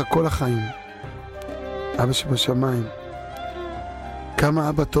לאהוב אותך כל החיים. אבא שבשמיים, כמה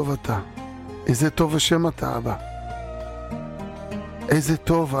אבא טוב אתה, איזה טוב השם אתה אבא, איזה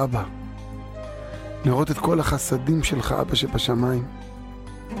טוב אבא, לראות את כל החסדים שלך אבא שבשמיים.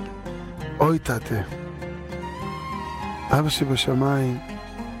 אוי תתה, אבא שבשמיים,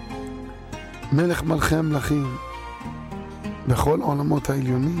 מלך מלכי המלכים בכל העולמות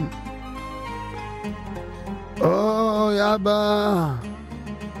העליונים. אוי אבא,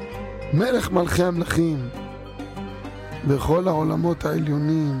 מלך מלכי המלכים בכל העולמות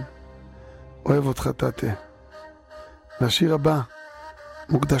העליונים, אוהב אותך תתה. והשיר הבא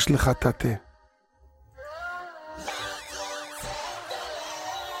מוקדש לך תתה.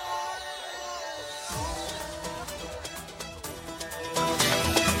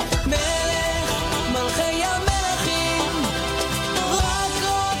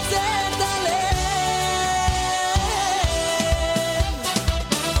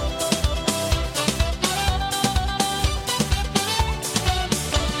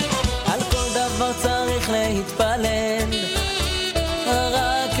 להתפלל,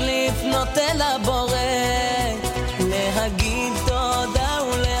 רק לפנות אל הבורא, להגיד תודה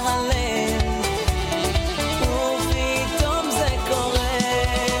ולהלל, ופתאום זה קורה,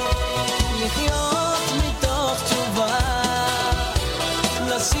 לחיות מתוך תשובה,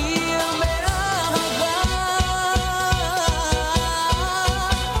 לשיר מאהבה,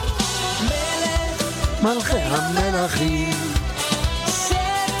 מלכי המלכים.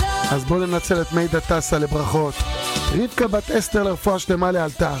 אז בואו ננצל את מידע טסה לברכות. רבקה בת אסתר לרפואה שלמה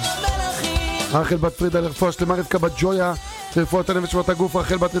לאלתר, רחל בת פרידה לרפואה שלמה, רבקה בת ג'ויה לרפואת הנפש ואת הגוף,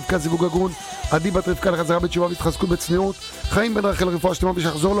 רחל בת רבקה זיווג הגון, עדי בת רבקה לחזרה בתשובה והתחזקות בצניעות, חיים בן רחל לרפואה שלמה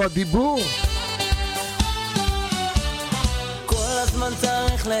ושיחזור לו הדיבור. כל הזמן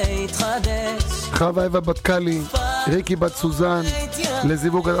צריך להתחדש, חווה אווה בת קלי, ריקי בת סוזן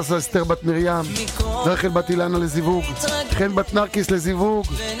לזיווג, הדסה אסתר בת מרים, רחל בת אילנה לזיווג, חן בת נרקיס לזיווג,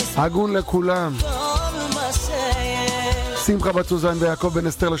 הגון לכולם, שמחה בת סוזן ויעקב בן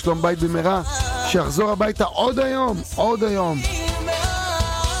אסתר לשלום בית במהרה, שיחזור הביתה עוד היום, עוד היום.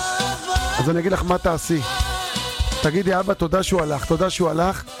 אז אני אגיד לך מה תעשי, תגידי אבא תודה שהוא הלך, תודה שהוא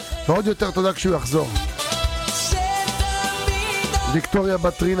הלך, ועוד יותר תודה כשהוא יחזור. ויקטוריה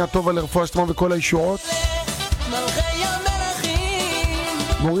בת רינה טובה לרפואה שלמה וכל הישועות,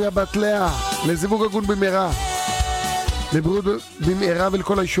 מוריה בת לאה לזיווג הגון במהרה, לבריאות במהרה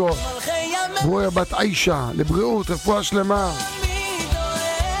ולכל הישועות, מוריה בת עישה לבריאות רפואה שלמה,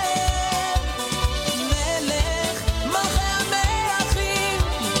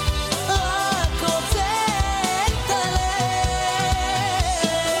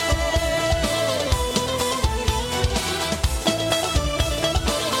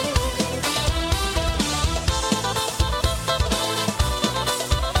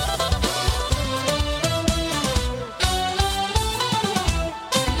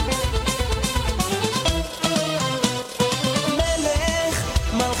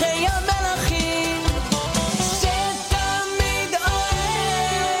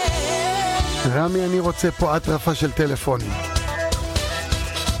 רמי, אני רוצה פה אטרפה של טלפונים.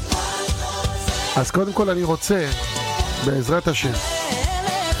 אז קודם כל אני רוצה, בעזרת השם,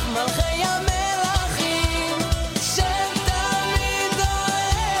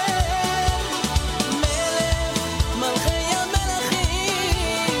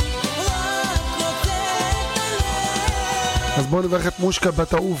 אז בואו נברך את מושקה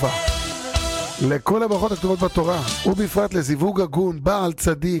בת אהובה לכל הברכות הכתובות בתורה, ובפרט לזיווג הגון, בעל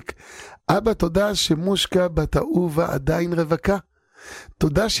צדיק. אבא, תודה שמושקה בת אהובה עדיין רווקה.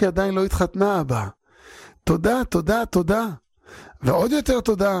 תודה שהיא עדיין לא התחתנה, אבא. תודה, תודה, תודה. ועוד יותר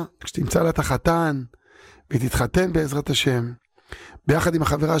תודה כשתמצא לה את החתן, והיא תתחתן בעזרת השם, ביחד עם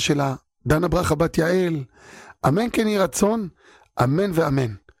החברה שלה, דנה ברכה בת יעל. אמן כן יהי רצון, אמן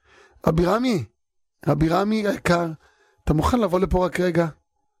ואמן. רבי רמי היקר, אתה מוכן לבוא לפה רק רגע?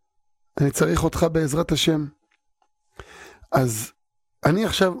 אני צריך אותך בעזרת השם. אז אני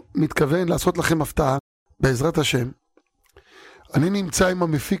עכשיו מתכוון לעשות לכם הפתעה, בעזרת השם. אני נמצא עם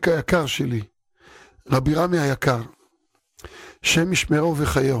המפיק היקר שלי, רבי רמי היקר, שם ישמרו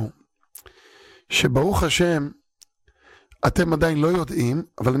וחייהו, שברוך השם, אתם עדיין לא יודעים,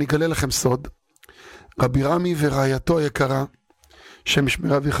 אבל אני אגלה לכם סוד. רבי רמי ורעייתו היקרה, שם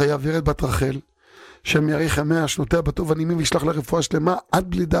ישמרה וחייהו, ורד בת רחל, שם יאריך ימיה שנותיה בטוב ונימים וישלח לה רפואה שלמה עד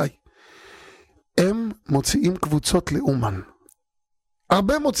בלי די. הם מוציאים קבוצות לאומן.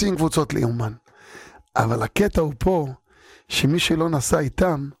 הרבה מוציאים קבוצות לאומן. אבל הקטע הוא פה, שמי שלא נסע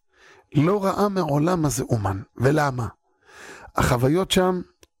איתם, לא ראה מעולם מה זה אומן. ולמה? החוויות שם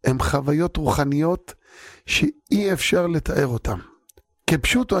הן חוויות רוחניות שאי אפשר לתאר אותם.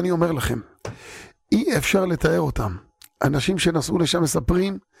 כפשוטו אני אומר לכם, אי אפשר לתאר אותם. אנשים שנסעו לשם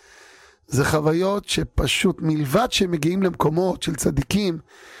מספרים, זה חוויות שפשוט מלבד שמגיעים למקומות של צדיקים,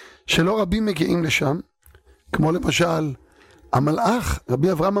 שלא רבים מגיעים לשם, כמו למשל המלאך,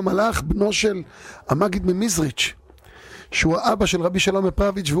 רבי אברהם המלאך, בנו של המגיד ממזריץ', שהוא האבא של רבי שלום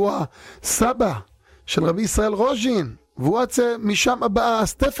מפרביץ', והוא הסבא של רבי ישראל רוז'ין, והוא משם הבא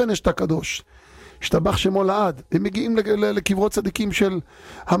סטפנשט הקדוש, השתבח שמו לעד. הם מגיעים לקברות צדיקים של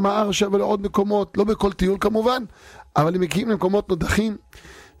המערשה ולעוד מקומות, לא בכל טיול כמובן, אבל הם מגיעים למקומות נודחים,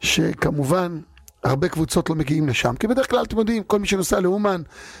 שכמובן הרבה קבוצות לא מגיעים לשם, כי בדרך כלל אתם יודעים, כל מי שנוסע לאומן,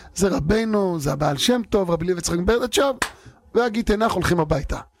 זה רבנו, זה הבעל שם טוב, רבי לוי יצחק ברדצ'ב, והגיד תנח הולכים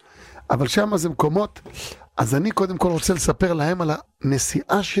הביתה. אבל שם זה מקומות, אז אני קודם כל רוצה לספר להם על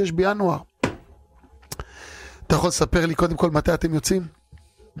הנסיעה שיש בינואר. אתה יכול לספר לי קודם כל מתי אתם יוצאים?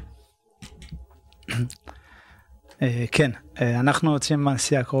 כן, אנחנו יוצאים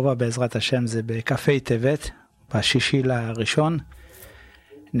מהנסיעה הקרובה בעזרת השם, זה בקפה טבת, ב6 לראשון.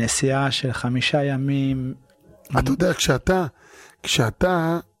 נסיעה של 5 ימים. אתה יודע,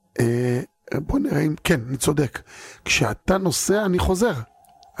 כשאתה, בוא נראה אם, כן, אני צודק. כשאתה נוסע, אני חוזר.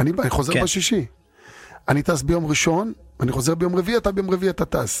 אני חוזר כן. בשישי. אני טס ביום ראשון, אני חוזר ביום רביעי, אתה ביום רביעי אתה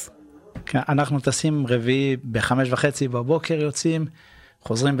טס. כן, אנחנו טסים רביעי ב5:30 בבוקר יוצאים,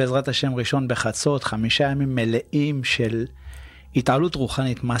 חוזרים בעזרת השם ראשון בחצות, 5 ימים מלאים של התעלות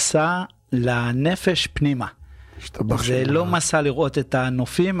רוחנית, מסע לנפש פנימה. זה לא מסע לראות את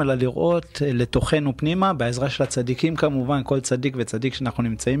הנופים, אלא לראות לתוכנו פנימה, בעזרה של הצדיקים כמובן, כל צדיק וצדיק שאנחנו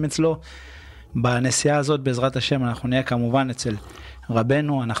נמצאים אצלו. בנסיעה הזאת בעזרת השם אנחנו נהיה כמובן אצל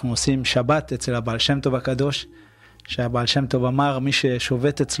רבנו, אנחנו עושים שבת אצל הבעל שם טוב הקדוש, שהבעל שם טוב אמר, מי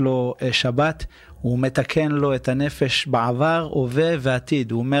ששובת אצלו שבת, הוא מתקן לו את הנפש בעבר, הווה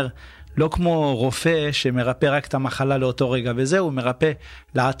ועתיד. הוא אומר, לא כמו רופא שמרפא רק את המחלה לאותו רגע, וזהו, הוא מרפא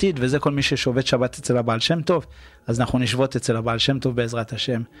לעתיד, וזה כל מי ששובת שבת אצל הבעל שם טוב. אז אנחנו נשבות אצל הבעל שם טוב בעזרת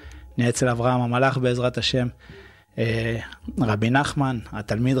השם, נהיה אצל אברהם המלאך בעזרת השם, רבי נחמן,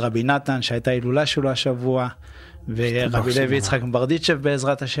 התלמיד רבי נתן, שהייתה הילולה שלו השבוע, ורבי לוי יצחק ברדיצ'ב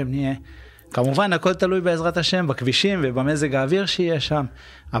בעזרת השם נהיה. כמובן הכל תלוי בעזרת השם בכבישים ובמזג האוויר שיהיה שם,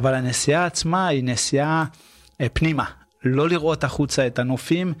 אבל הנסיעה עצמה היא נסיעה פנימה, לא לראות החוצה את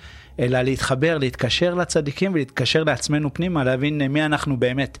הנופים, אלא להתחבר, להתקשר לצדיקים ולהתקשר לעצמנו פנימה, להבין מי אנחנו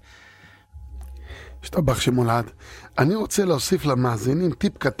באמת. השתבח שמולד. אני רוצה להוסיף למאזינים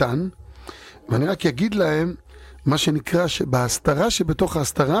טיפ קטן, ואני רק אגיד להם מה שנקרא שבהסתרה שבתוך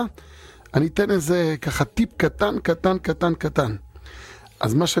ההסתרה, אני אתן איזה ככה טיפ קטן, קטן, קטן, קטן.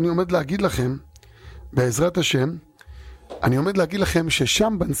 אז מה שאני עומד להגיד לכם, בעזרת השם, אני עומד להגיד לכם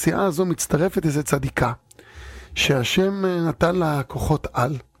ששם בנסיעה הזו מצטרפת איזה צדיקה, שהשם נתן לה כוחות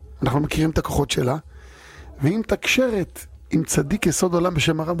על, אנחנו מכירים את הכוחות שלה, והיא מתקשרת עם צדיק יסוד עולם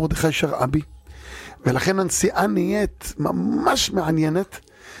בשם הרב מרדכי שרעבי, ולכן הנסיעה נהיית ממש מעניינת,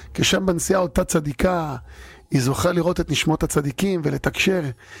 כי שם בנסיעה אותה צדיקה, היא זוכה לראות את נשמות הצדיקים, ולתקשר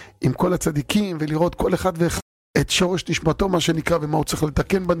עם כל הצדיקים, ולראות כל אחד ואחד, את שורש נשמתו, מה שנקרא, ומה הוא צריך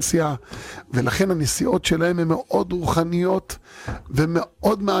לתקן בנסיעה. ולכן הנסיעות שלהם הן מאוד רוחניות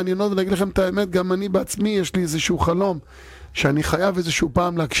ומאוד מעניינות, ואני אגיד לכם את האמת, גם אני בעצמי יש לי איזשהו חלום שאני חייב איזשהו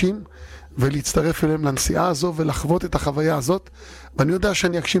פעם להגשים ולהצטרף אליהם לנסיעה הזו ולחוות את החוויה הזאת, ואני יודע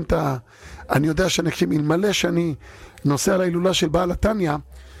שאני אגשים אני יודע שאני אגשים אלמלא שאני נוסע להילולה של בעל התניא,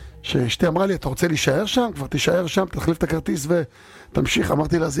 שאשתי אמרה לי, אתה רוצה להישאר שם? כבר תישאר שם, תחליף את הכרטיס ותמשיך.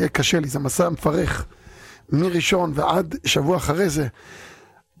 אמרתי לה, זה יהיה קשה לי, זה מסע מפרך מראשון ועד שבוע אחרי זה,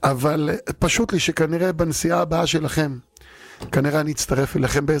 אבל פשוט לי שכנראה בנסיעה הבאה שלכם, כנראה אני אצטרף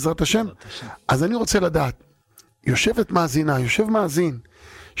אליכם בעזרת השם. אז אני רוצה לדעת, יושבת מאזינה, יושב מאזין,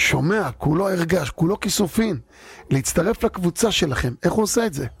 שומע, כולו הרגש, כולו כיסופין, להצטרף לקבוצה שלכם, איך הוא עושה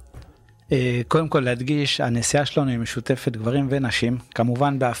את זה? קודם כל להדגיש, הנסיעה שלנו היא משותפת גברים ונשים,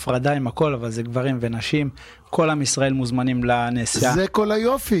 כמובן בהפרדה עם הכל, אבל זה גברים ונשים, כל עם ישראל מוזמנים לנסיעה. זה כל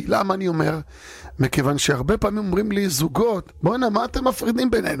היופי. למה אני אומר? מכיוון שהרבה פעמים אומרים לי זוגות, בואי נה, מה אתם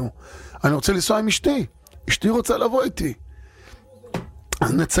מפרידים בינינו? אני רוצה לנסוע עם אשתי, אשתי רוצה לבוא איתי.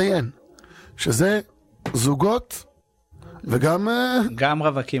 אז נציין שזה זוגות וגם גם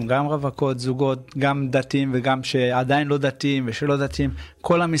רווקים, גם רווקות, זוגות, גם דתיים וגם שעדיין לא דתיים ושלא דתיים,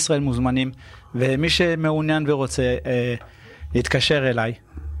 כל עם ישראל מוזמנים, ומי שמעוניין ורוצה להתקשר אליי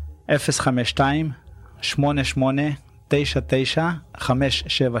 052-88-99-577,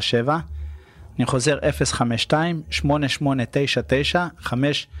 אני חוזר 052-88-99-577,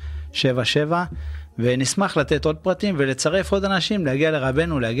 ונשמח לתת עוד פרטים ולצרף עוד אנשים, להגיע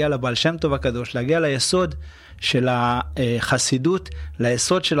לרבנו, להגיע לבעל שם טוב הקדוש, להגיע ליסוד של החסידות,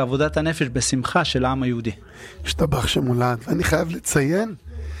 ליסוד של עבודת הנפש בשמחה של העם היהודי. השתבח שמולד. ואני חייב לציין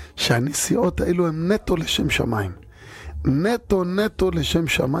שהנסיעות האלו הם נטו לשם שמיים. נטו לשם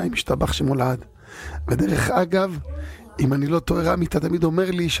שמיים, השתבח שמולד. ודרך אגב, אם אני לא טועה, רמי, אתה תמיד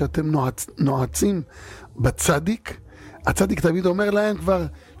אומר לי שאתם נועצים בצדיק, הצדיק תמיד אומר להם כבר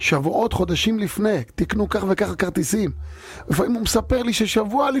שבועות, חודשים לפני, תקנו כך וכך כרטיסים. לפעמים הוא מספר לי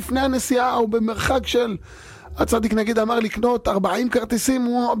ששבוע לפני הנסיעה הוא במרחק של, הצדיק נגיד אמר לקנות 40 כרטיסים,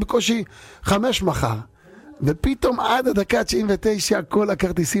 הוא בקושי 5 מחר. ופתאום עד הדקה 99 כל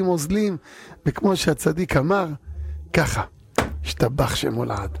הכרטיסים עוזלים, וכמו שהצדיק אמר, ככה, השתבח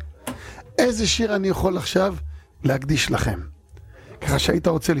שמולד. איזה שיר אני יכול עכשיו להקדיש לכם? ככה שהיית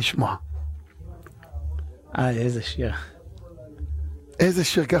רוצה לשמוע. איזה שיר. איזה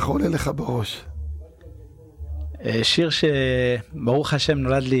שיר ככה עולה לך בראש? שיר שברוך השם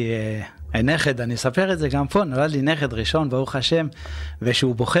נולד לי נכד, אני אספר את זה גם פה, נולד לי נכד ראשון ברוך השם,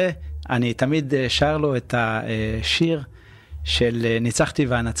 ושהוא בוכה, אני תמיד שר לו את השיר של ניצחתי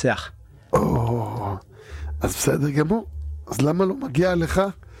ואנצח. אז בסדר גמור, אז למה לא מגיע לך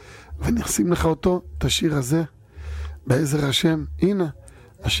ונשים לך אותו, את השיר הזה, בעזר השם? הנה,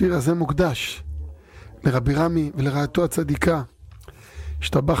 השיר הזה מוקדש לרבי רמי ולרעייתו הצדיקה,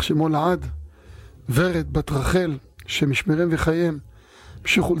 השתבח שמו לעד, ורד בת רחל, שמשמרם וחייהם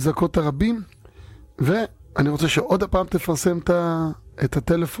המשיכו לזכות הרבים. ואני רוצה שעוד הפעם תפרסם את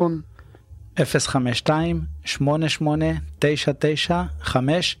הטלפון. 052-8899-577.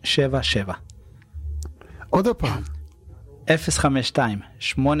 עוד הפעם. 052-8899-577.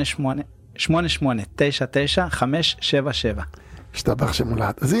 השתבח שמו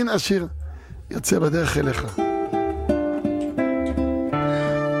לעד. אז הנה השיר יוצא בדרך אליך.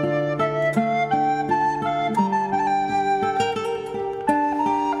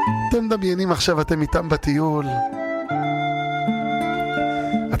 אתם מדמיינים עכשיו, אתם איתם בטיול,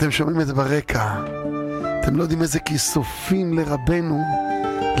 אתם שומעים את זה ברקע, אתם לא יודעים איזה כיסופים לרבנו,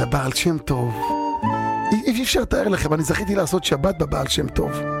 לבעל שם טוב. אי אפשר לתאר לכם, אני זכיתי לעשות שבת בבעל שם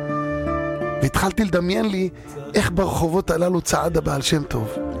טוב, והתחלתי לדמיין לי איך ברחובות הללו צעד הבעל שם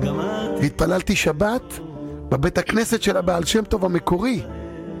טוב, והתפללתי שבת בבית הכנסת של הבעל שם טוב המקורי,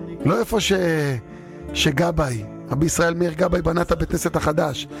 לא איפה שגבאי, רבי ישראל מאיר גבאי בנה את הבית כנסת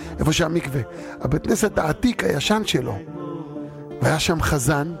החדש, איפה שהמקווה, הבית כנסת העתיק הישן שלו, והיה שם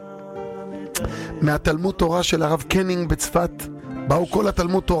חזן מהתלמוד תורה של הרב קנינג בצפת. באו כל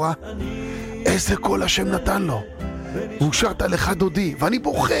התלמוד תורה, איזה קול השם נתן לו, והוא שרת לך דודי, ואני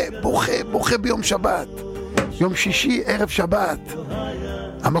בוכה ביום שבת, יום שישי ערב שבת,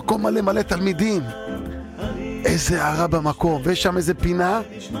 המקום מלא תלמידים, איזה הערה במקום, ויש שם איזה פינה,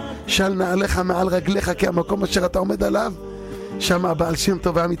 של נעליך מעל רגליך, כי המקום אשר אתה עומד עליו, שם הבעל שם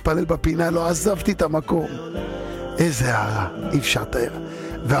טוב היה מתפלל בפינה, לא עזבתי את המקום. איזה הערה, אי אפשר תאר.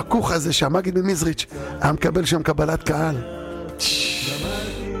 והכוך הזה שהמגיד ממזריץ' היה מקבל שם קבלת קהל.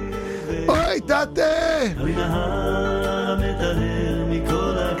 אוי תתה, המנהר מטהר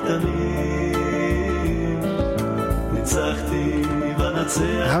מכל הכתמים, ניצחתי ונצח.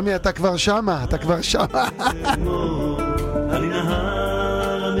 רמי, אתה כבר שמה.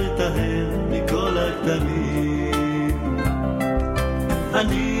 המנהר מטהר מכל הכתמים,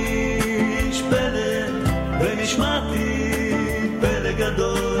 אני איש פלא ונשמעתי פלא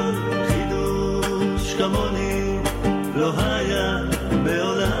גדול, חידוש כמוני לא היה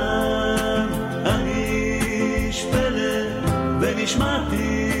בעולם. אני איש פלא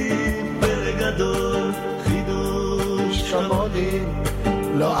ונשמעתי פלא גדול, חידוש כמוני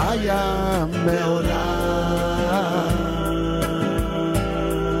לא היה מעולם.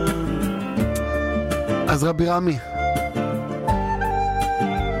 אז רבי רמי,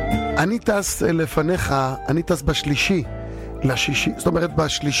 אני טס לפניך, אני טס בשלישי לשישי, זאת אומרת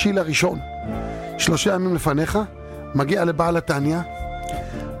בשלישי לראשון, 3 ימים לפניך, מגיע לבעל התניה,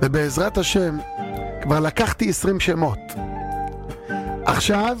 ובעזרת השם כבר לקחתי 20 שמות.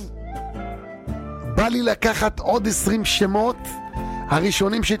 עכשיו בא לי לקחת עוד 20 שמות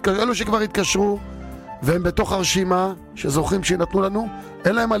הראשונים שהתקשרו, אלו שכבר התקשרו והם בתוך הרשימה שזוכרים שנתנו לנו,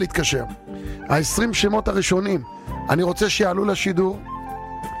 אין להם מה להתקשר. ה-20 שמות הראשונים אני רוצה שיעלו לשידור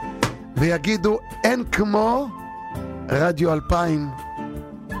ויגידו אין כמו רדיו 2000.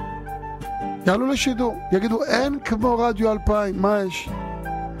 יעלו לשידור, יגידו אין כמו רדיו 2000. מה יש?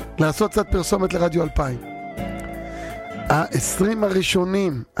 לעשות קצת פרסומת לרדיו 2000. ה-20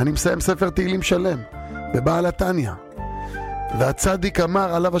 הראשונים, אני מסיים ספר תהילים שלם בבעל התניה, והצדיק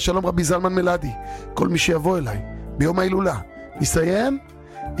אמר עליו השלום רבי זלמן מלאדי, כל מי שיבוא אליי ביום ההילולה יסיים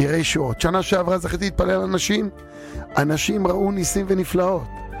יראה ישועות. שנה שעברה זכיתי להתפלל על אנשים ראו ניסים ונפלאות,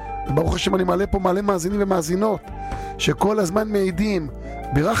 וברוך השם אני מעלה פה מלא מאזינים ומאזינות שכל הזמן מעידים,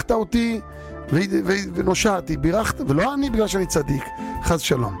 בירכת אותי ונושעתי, בירכת, ולא אני בגלל שאני צדיק, חס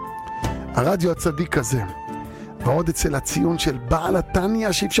שלום. הרדיו הצדיק הזה, ועוד אצל הציון של בעל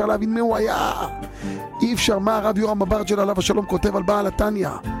התניה שאי אפשר להבין מי הוא היה, אי אפשר. מה הרב יורם אברג'ל עליו השלום כותב על בעל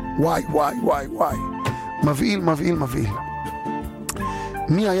התניה, וואי מבעיל.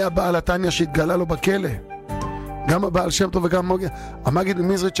 מי היה בעל התניה שהתגלה לו בכלא? גם הבעל שם טוב וגם המגיד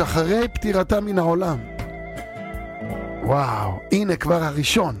ממזריץ' אחרי פטירתה מן העולם. וואו, הנה כבר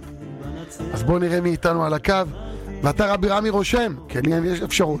הראשון. אז בואו נראה מי איתנו על הקו. ואתה רבי רמי רושם, כן, יש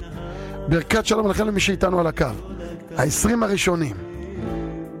אפשרות. ברכת שלום לכם למי שאיתנו על הקו. ה-20 הראשונים.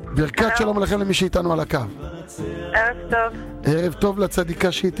 ברכת שלום לכם למי שאיתנו על הקו. ערב טוב. ערב טוב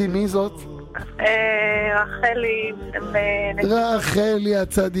לצדיקה שאיתי, מי זאת? רחלי. רחלי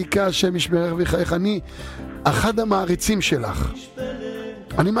הצדיקה, שם ישמרך ויחייך. אני אחד המעריצים שלך.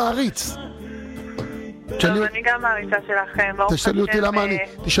 אני מעריץ. טוב, אני גם מעריצה שלכם.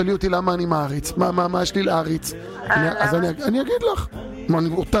 תשאלי אותי למה אני מעריץ. מה יש לי להעריץ? אז אני אגיד לך.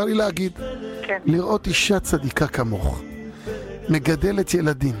 מותר לי להגיד. לראות אישה צדיקה כמוך, מגדלת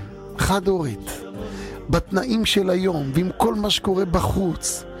ילדים, חד הורית, בתנאים של היום ועם כל מה שקורה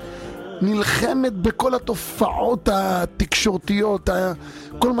בחוץ, נלחמת בכל התופעות התקשורתיות,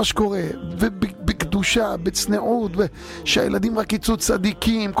 כל מה שקורה, ובקדושה, בצנעות, שהילדים רק יצאו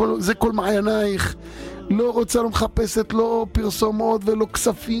צדיקים, זה כל מעיינייך, לא רוצה, לא מחפשת, לא פרסומות ולא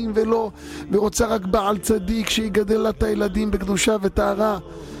כספים ורוצה רק בעל צדיק שיגדל לה את הילדים בקדושה וטהרה.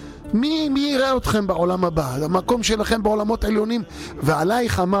 מי יראה אתכם בעולם הבא? המקום שלכם בעולמות עליונים.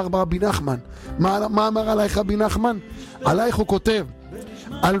 ועלייך אמר רבי נחמן, מה אמר עלייך רבי נחמן? עלייך הוא כותב,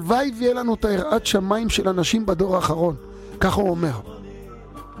 הלוואי ויהיה לנו את היראת שמיים של אנשים בדור האחרון. ככה הוא אומר,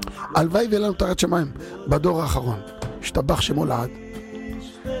 הלוואי ויהיה לנו את היראת שמיים בדור האחרון. השתבח שמו לעד.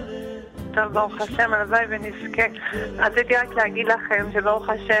 טוב, ברוך השם, הלוואי ונזכה. רציתי רק להגיד לכם שברוך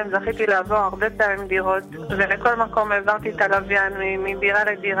השם זכיתי לעבור הרבה פעמים דירות, ולכל מקום העברתי את הלוויין מדירה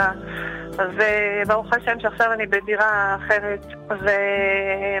לדירה, וברוך השם שעכשיו אני בדירה אחרת,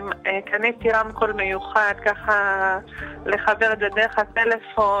 וקניתי רמקול מיוחד, ככה לחבר את זה דרך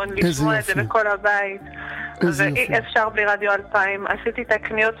הטלפון, לשמוע את זה בכל הבית, ואי אפשר בלי רדיו 2000. עשיתי את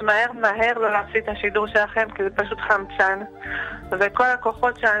הקניות מהר, לא להפסיד את השידור שלכם, כי זה פשוט חמצן, וכל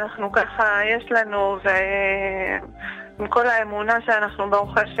הכוחות שאנחנו ככה יש לנו, ועם כל האמונה שאנחנו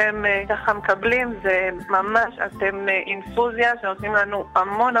ברוך השם ככה מקבלים, זה ממש, אתם אינפוזיה שנותנים לנו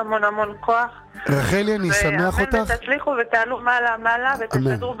המון המון המון כוח. רחלי, אני שמח אותך. ותצליחו ותעלו מעלה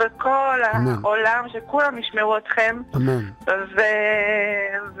ותשדרו בכל העולם, שכולם ישמעו אתכם. אמן.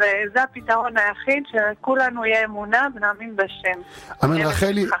 וזה הפתרון היחיד, שכולנו יהיה אמונה ונאמין בשם. אמן.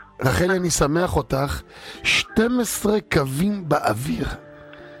 רחלי, אני שמח אותך. 12 קווים באוויר.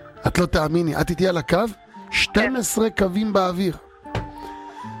 את לא תאמיני, את איתי על הקו? 12 קווים באוויר.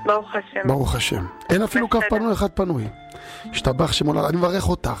 ברוך השם. ברוך השם. אין אפילו קו פנוי, אחד פנוי. השתבח שמולד. אני מברך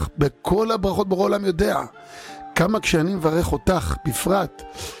אותך בכל הברכות. ברוך העולם יודע כמה כשאני מברך אותך בפרט,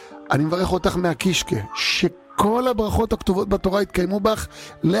 אני מברך אותך מהקישקה, שכל הברכות הכתובות בתורה יתקיימו בך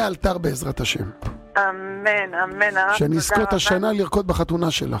לאלתר בעזרת השם. אמן, אמן. הרב, שנזכות השנה לרקוד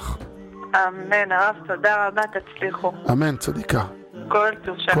בחתונה שלך. אמן, הרב, תודה רבה, תצליחו. אמן, צדיקה. כל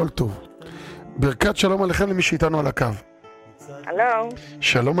טוב שם. כל טוב. ברכת שלום עליכם למי שאיתנו על הקו. הלו.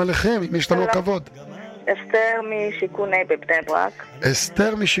 שלום עליכם, אם יש לנו הכבוד. אסתר משיכוני בבני ברק.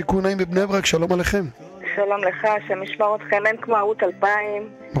 אסתר משיכוני בבני ברק, שלום עליכם. שלום לך, שמשמר אתכם, אין כמו ערוץ 2000.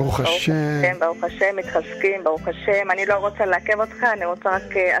 ברוך השם. ברוך השם, מתחזקים, ברוך השם. אני לא רוצה לעכב אותך, אני רוצה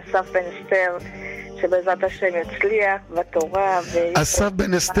רק אסף בן אסתר, שבעזרת השם יצליח בתורה. אסף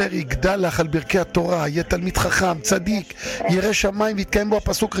בן אסתר יגדל לך על ברכי התורה, יהיה תלמיד חכם, צדיק, ירא שמיים ויתקיים בו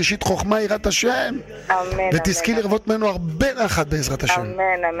הפסוק ראשית חוכמה יראת השם. אמן. ותזכי לרבות ממנו הרבה נחת בעזרת השם.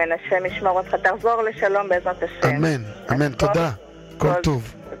 אמן, אמן, השם ישמור אותך, תחזור לשלום בעזרת השם. אמן, אמן, תודה. כל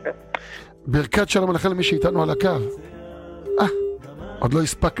טוב. ברכת שלום עליכם למי שאיתנו על הקו. עוד לא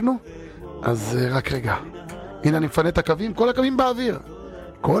הספקנו? אז רק רגע. הנה אני מפנה את הקווים, כל הקווים באוויר.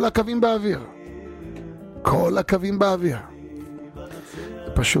 כל הקווים באוויר. כל הקווים באוויר.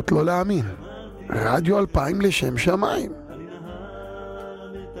 זה פשוט לא להאמין. רדיו 2000 לשם שמיים.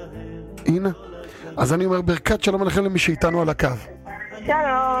 הנה. אז אני אומר ברכת שלום עליכם למי שאיתנו על הקו.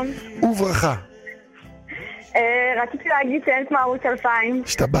 שלום. וברכה. רציתי להגיד שאין כמו ערוץ 2000.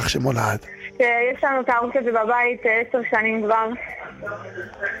 השתבח שמו לעד. שיש לנו את הערוץ הזה בבית 10 שנים כבר.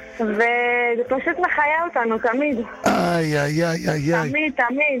 וזה פשוט מחיה אותנו תמיד.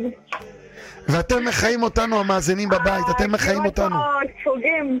 תמיד. ואתם מחיים אותנו, המאזינים בבית, אתם מחיים אותנו.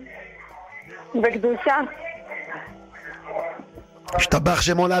 סוגים בקדושה. השתבח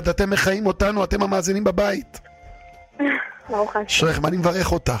שמולד, אתם מחיים אותנו, אתם המאזינים בבית. שריך, אני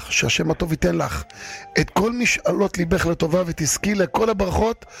מברך אותך, שהשם הטוב ייתן לך את כל משאלות ליבך לטובה, ותזכי לכל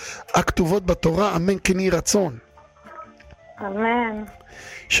הברכות הכתובות בתורה, אמן כן יהי רצון. אמן.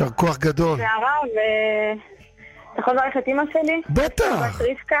 יישר כוח גדול. והרב, אתה יכול לברך את אמא שלי? בטח.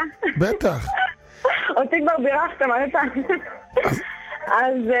 בטח. אותי כבר בירכת מלא פעמים.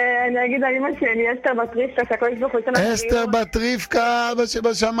 אז אני אגיד על אמא שלי, אסתר בת רבקה, שהכל ישבוך ויתן לך חיוך. אסתר בת רבקה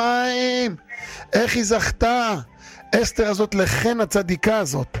שבשמיים, איך היא זכתה. אסתר הזאת לכן הצדיקה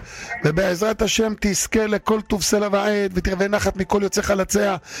הזאת, ובעזרת השם תזכה לכל טוב סלע ועד, ותרווה נחת מכל יוצא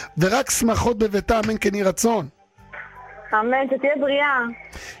חלציה, ורק שמחות בביתה, אמן כן יהי רצון. אמן, שתהיה בריאה.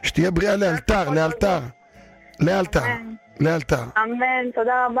 שתהיה בריאה לאלתר, לאלתר. אמן,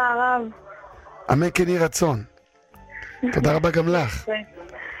 תודה רבה הרב. אמן כן יהי רצון. תודה רבה גם לך.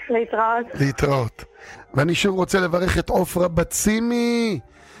 להתראות. ואני שוב רוצה לברך את עופרה בצימי,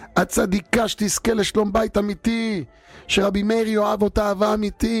 הצדיקה, שתזכה לשלום בית אמיתי, שרבי מאיר יאהב אותה אהבה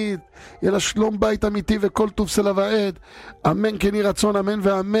אמיתית, יהיה לה שלום בית אמיתי וכל טוב סלע ועד, אמן כן יהי רצון, אמן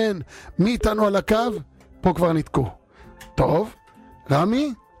ואמן. מי איתנו על הקו? פה כבר נתקו. טוב,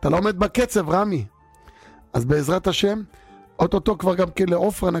 רמי, אתה לא עומד בקצב, רמי. אז בעזרת השם, אוטוטו כבר גם כן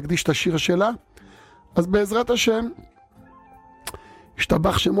לעופרה נקדיש את השיר שלה. אז בעזרת השם,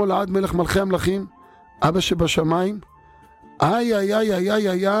 השתבח שמו לעד מלך מלכי המלכים, אבא שבשמיים, איי איי איי איי איי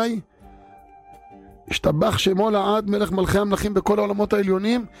איי איי, השתבח שמו לעד מלך מלכי המלכים בכל העולמות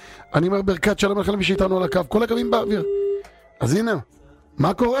העליונים. אני אומר ברכת שלום לכם מי שאיתנו על הקו, כל הקווים באוויר. אז הנה,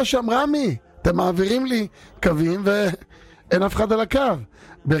 מה קורה שם רמי? אתם מעבירים לי קווים ואין אף אחד על הקו.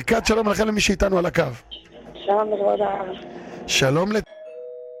 ברכת שלום לכם למי שאיתנו על הקו. שלום לכבוד הרב. שלום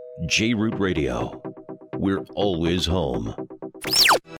JRoot Radio. We're always home.